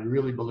I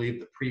really believe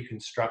the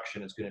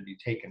pre-construction is going to be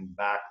taken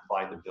back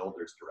by the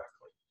builders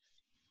directly.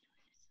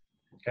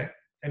 Okay.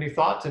 Any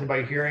thoughts?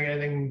 Anybody hearing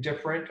anything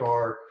different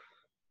or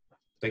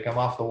think I'm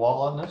off the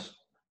wall on this?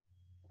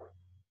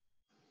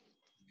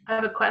 I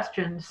have a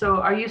question. So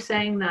are you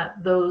saying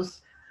that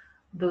those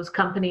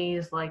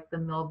companies like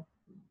the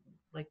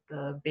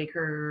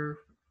Baker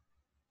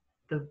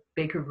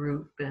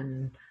Group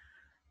and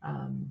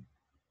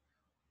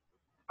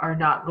are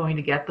not going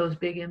to get those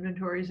big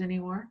inventories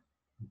anymore?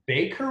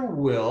 Baker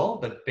will,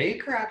 but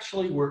Baker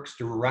actually works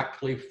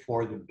directly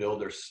for the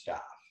builder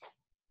staff.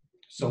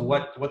 So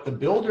what the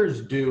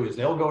builders do is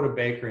they'll go to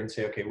Baker and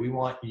say, okay, we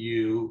want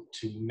you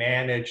to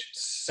manage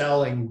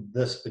selling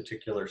this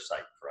particular site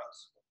for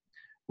us,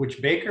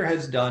 which Baker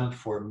has done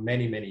for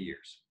many, many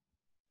years.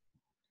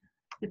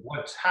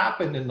 What's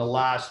happened in the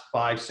last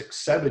 5, 6,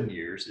 7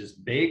 years is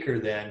Baker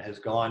then has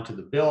gone to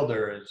the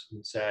builder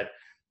and said,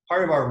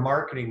 part of our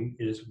marketing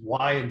is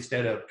why,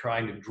 instead of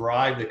trying to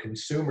drive the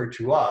consumer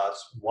to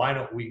us, why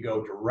don't we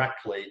go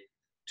directly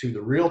to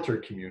the realtor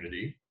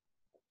community,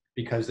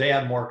 because they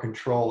have more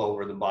control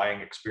over the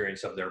buying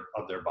experience of their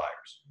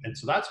buyers. And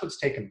so that's what's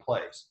taken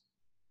place.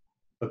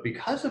 But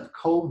because of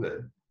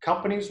COVID,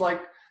 companies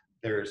like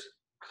there's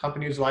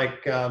companies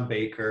like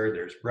Baker,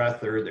 there's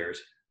Breather,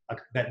 there's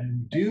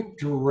that do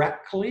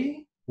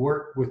directly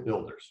work with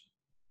builders.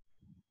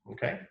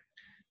 Okay,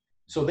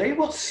 so they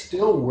will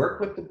still work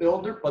with the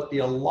builder, but the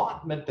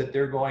allotment that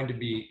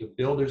the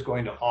builder's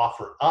going to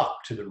offer up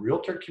to the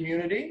realtor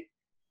community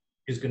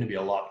is going to be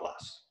a lot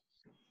less.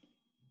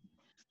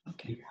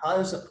 Okay.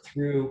 Because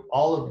through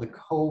all of the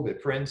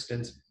COVID, for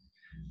instance,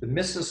 the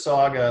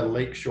Mississauga Road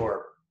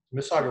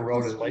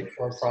and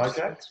Lakeshore project,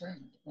 That's right.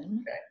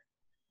 Mhm.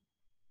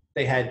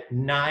 they had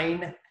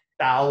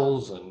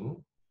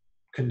 9,000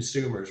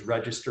 consumers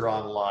register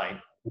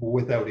online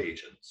without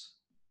agents.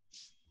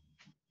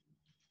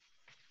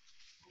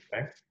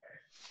 Okay.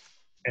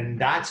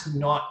 And that's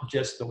not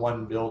just the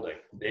one building.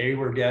 They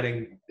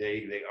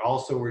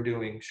also were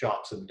doing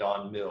shops of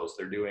Don Mills.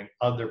 They're doing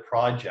other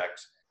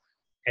projects.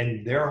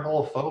 And their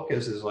whole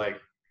focus is like,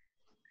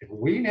 if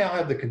we now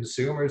have the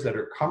consumers that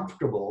are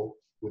comfortable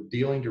with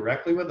dealing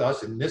directly with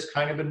us in this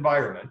kind of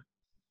environment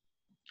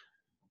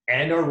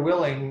and are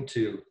willing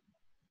to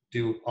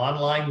do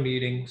online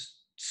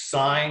meetings,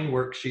 sign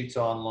worksheets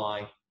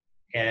online,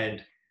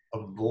 and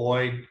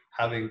avoid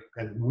and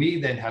we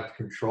then have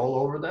control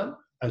over them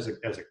as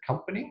a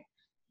company,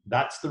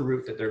 that's the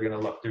route that they're going to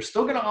look. They're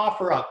still going to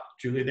offer up,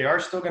 Julie, they are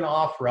still going to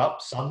offer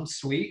up some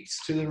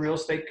suites to the real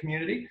estate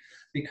community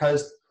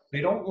because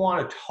they don't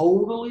want to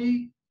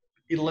totally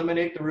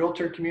eliminate the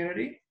realtor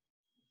community,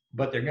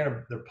 but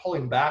they're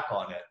pulling back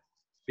on it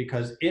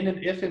because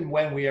if and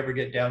when we ever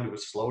get down to a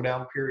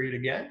slowdown period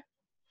again,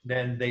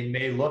 then they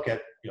may look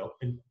at,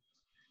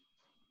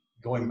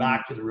 going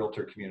back to the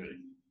realtor community.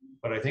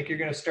 But I think you're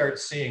going to start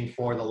seeing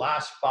for the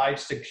last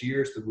 5-6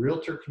 years, the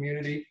realtor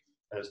community,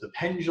 as the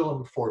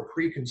pendulum for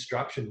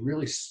pre-construction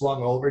really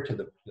swung over to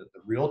the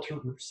realtor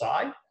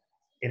side,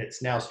 and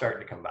it's now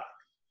starting to come back.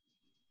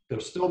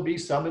 There'll still be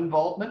some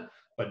involvement,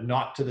 but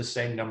not to the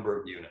same number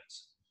of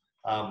units.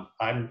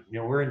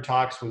 We're in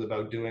talks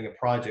about doing a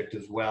project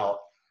as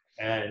well,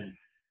 and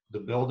the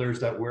builders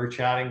that we're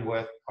chatting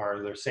with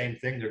are the same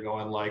thing. They're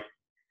going like,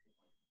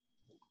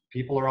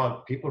 people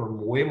are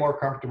way more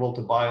comfortable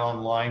to buy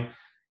online.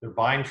 They're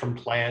buying from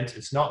plans.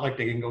 It's not like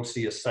they can go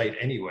see a site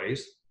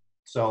anyways.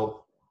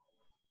 So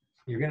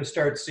you're going to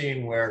start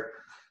seeing where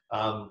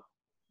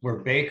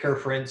Baker,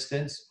 for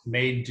instance,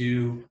 may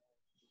do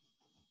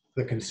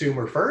the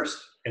consumer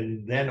first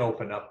and then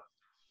open up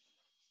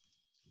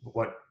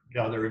what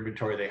other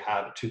inventory they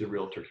have to the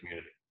realtor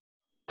community.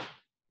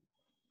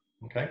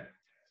 Okay.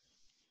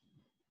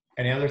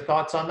 Any other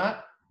thoughts on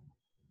that?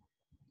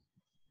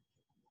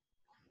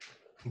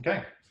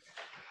 Okay.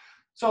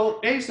 So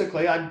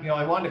basically,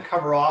 I wanted to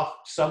cover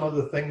off some of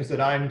the things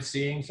that I'm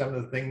seeing, some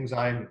of the things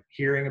I'm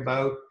hearing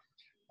about.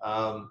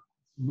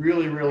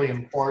 Really, really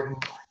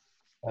important.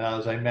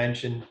 As I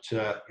mentioned,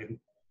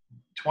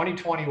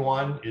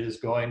 2021 is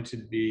going to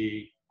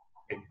be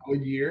a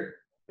good year,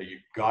 but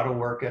you've got to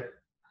work it.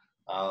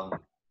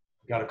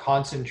 You've got to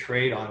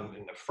concentrate on,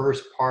 in the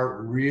first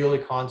part, really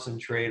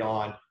concentrate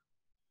on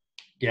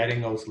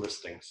getting those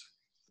listings.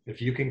 If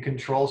you can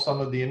control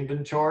some of the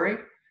inventory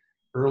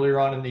earlier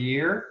on in the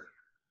year,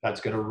 that's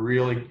going to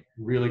really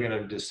going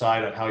to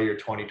decide on how your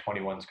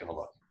 2021 is going to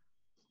look.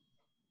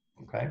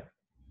 Okay.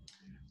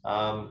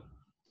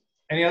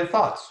 Any other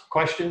thoughts,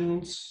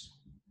 questions?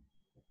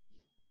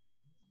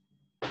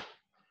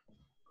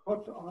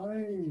 But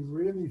I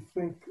really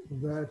think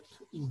that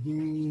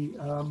the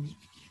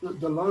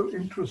low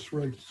interest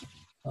rates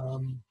are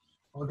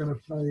going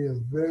to play a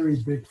very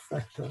big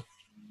factor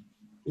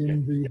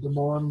in the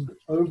demand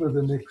over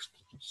the next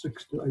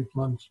 6 to 8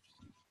 months.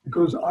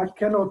 Because I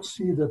cannot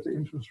see that the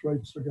interest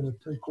rates are going to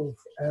take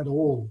off at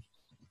all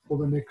for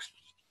the next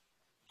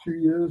 2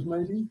 years,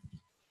 maybe,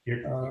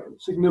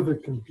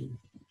 significantly.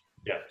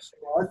 Yes.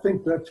 So I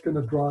think that's going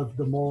to drive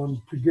demand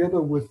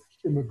together with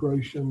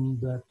immigration.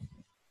 That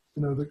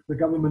the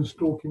government's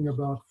talking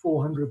about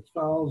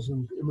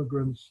 400,000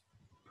 immigrants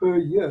per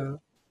year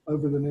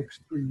over the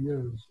next 3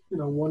 years.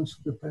 Once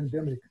the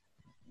pandemic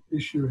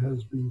issue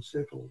has been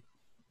settled.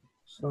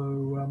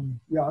 So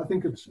I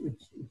think it's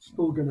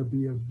still going to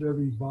be a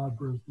very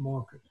vibrant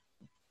market,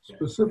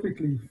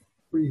 specifically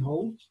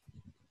freeholds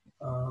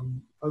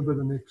over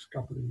the next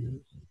couple of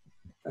years,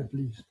 at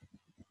least.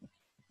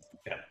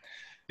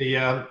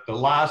 Yeah, the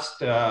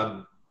last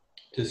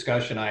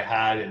discussion I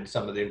had and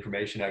some of the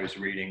information I was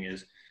reading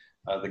is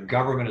the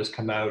government has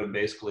come out and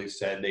basically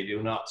said they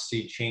do not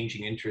see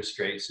changing interest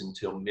rates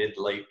until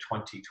mid-late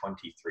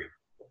 2023.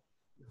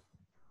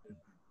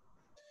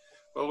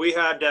 Well, we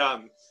had.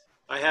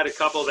 I had a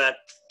couple that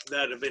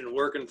have been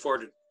working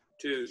to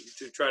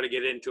try to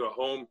get into a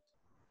home.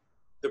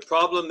 The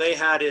problem they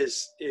had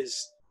is,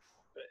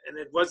 and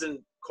it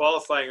wasn't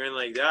qualifying or anything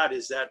like that,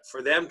 is that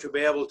for them to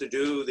be able to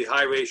do the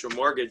high ratio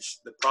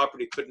mortgage, the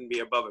property couldn't be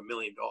above $1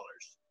 million.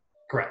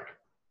 Correct.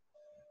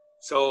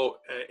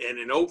 So, and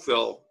in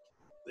Oakville,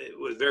 it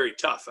was very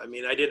tough. I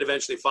mean, I did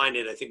eventually find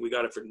it. I think we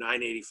got it for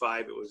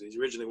 $985. It was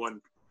originally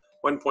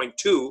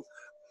 1.2.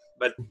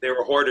 But they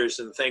were hoarders,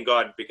 and thank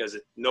God, because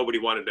nobody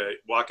wanted to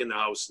walk in the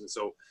house. And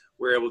so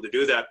we're able to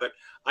do that. But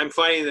I'm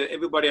finding that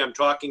everybody I'm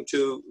talking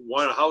to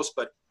want a house,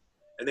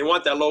 and they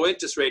want that low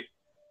interest rate,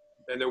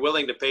 and they're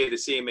willing to pay the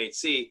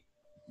CMHC,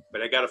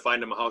 but I got to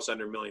find them a house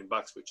under $1 million,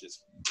 which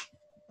is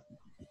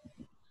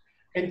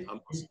And,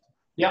 almost,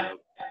 yeah.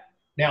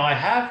 Now I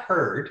have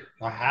heard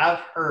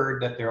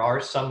that there are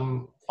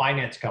some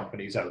finance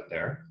companies out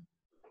there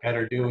that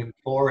are doing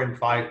 4% and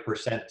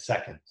 5%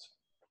 seconds.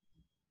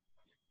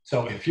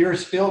 So if you're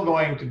still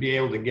going to be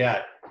able to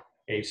get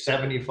a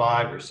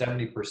 75 or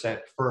 70%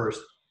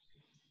 first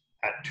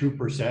at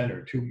 2%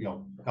 or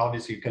 2,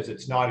 obviously because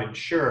it's not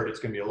insured, it's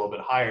going to be a little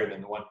bit higher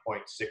than the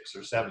 1.6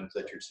 or 7s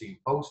that you're seeing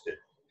posted.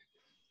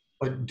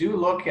 But do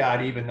look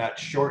at even that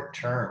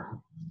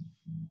short-term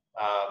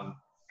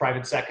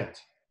private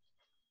seconds,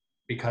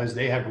 because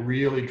they have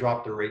really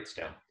dropped the rates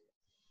down.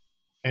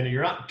 And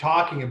you're not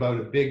talking about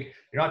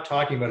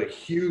a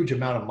huge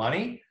amount of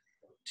money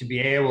to be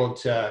able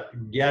to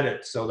get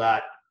it so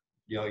that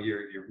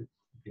you're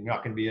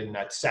not going to be in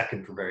that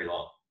second for very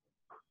long.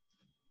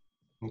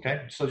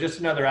 Okay, so just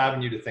another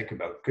avenue to think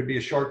about. Could be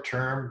a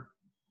short-term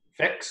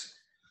fix.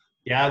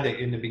 Yeah,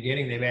 in the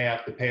beginning they may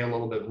have to pay a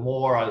little bit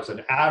more as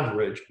an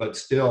average, but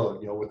still,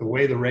 with the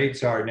way the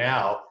rates are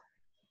now,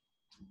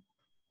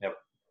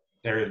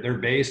 they're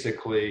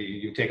basically,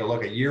 you take a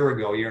look a year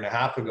and a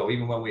half ago,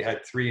 even when we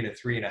had 3 and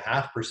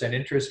 3.5%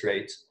 interest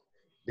rates,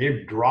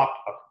 they've dropped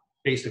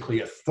basically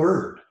a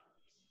third,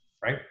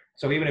 right?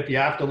 So even if you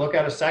have to look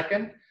at a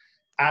second,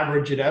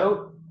 average it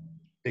out,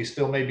 they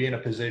still may be in a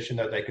position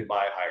that they could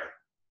buy higher.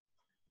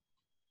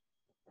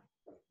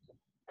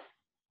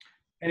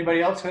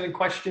 Anybody else have any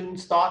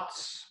questions,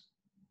 thoughts?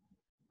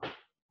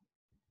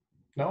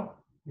 No?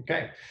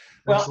 Okay.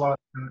 Well,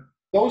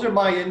 those are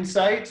my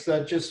insights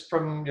just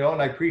from,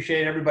 and I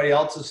appreciate everybody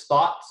else's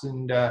thoughts,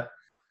 and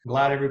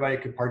glad everybody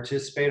could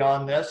participate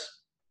on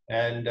this.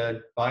 And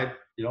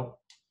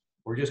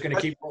we're just going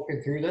to keep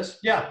working through this.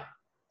 Yeah.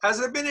 Has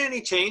there been any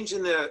change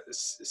in the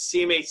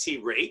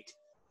CMHC rate?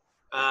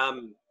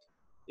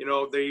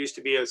 There used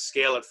to be a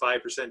scale at 5%,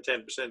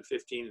 10%,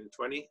 15, and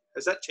 20.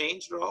 Has that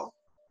changed at all?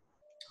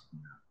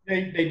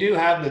 They do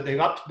have that.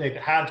 They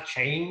have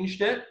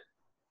changed it.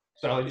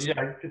 So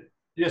yeah,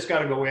 you just got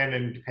to go in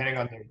and depending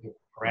on the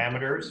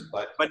parameters,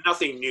 but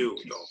nothing new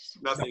though.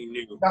 Nothing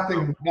new.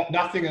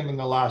 Nothing in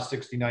the last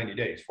 60, 90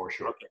 days for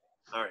sure. Okay.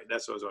 All right.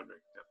 That's what I was wondering.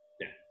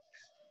 Yeah.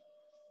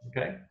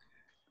 Okay.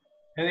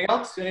 Anything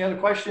else? Any other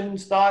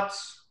questions,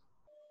 thoughts?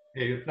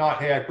 Hey, if not,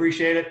 hey, I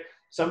appreciate it.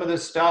 Some of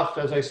this stuff,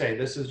 as I say,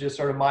 this is just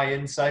sort of my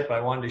insight, but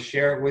I wanted to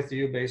share it with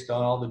you based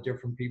on all the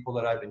different people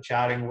that I've been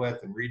chatting with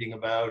and reading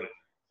about and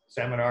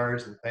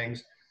seminars and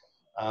things.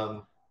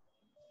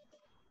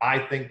 I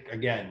think,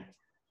 again,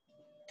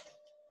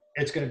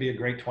 it's going to be a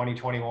great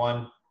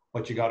 2021,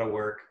 but you got to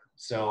work.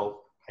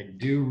 So I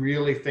do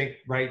really think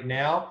right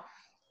now,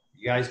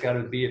 you guys got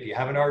to be, if you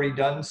haven't already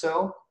done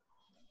so,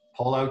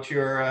 pull out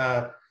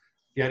your,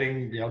 get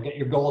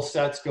your goal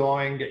sets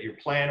going, get your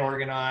plan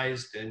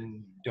organized,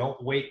 and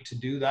don't wait to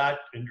do that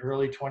in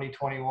early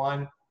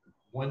 2021.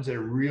 Ones that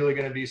are really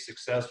going to be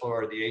successful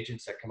are the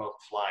agents that come out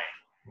flying.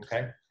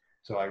 Okay.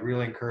 So I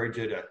really encourage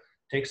you to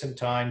take some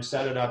time,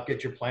 set it up,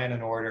 get your plan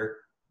in order,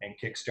 and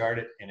kickstart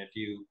it. And if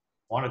you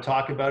want to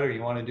talk about it, or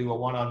you want to do a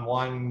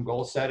one-on-one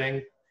goal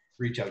setting,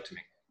 reach out to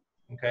me.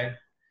 Okay.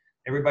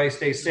 Everybody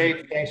stay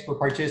safe. Thanks for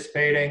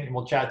participating, and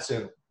we'll chat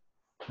soon.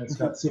 Thanks,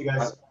 Scott. See you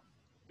guys.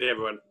 Hey,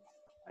 everyone.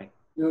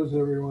 Here's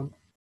everyone.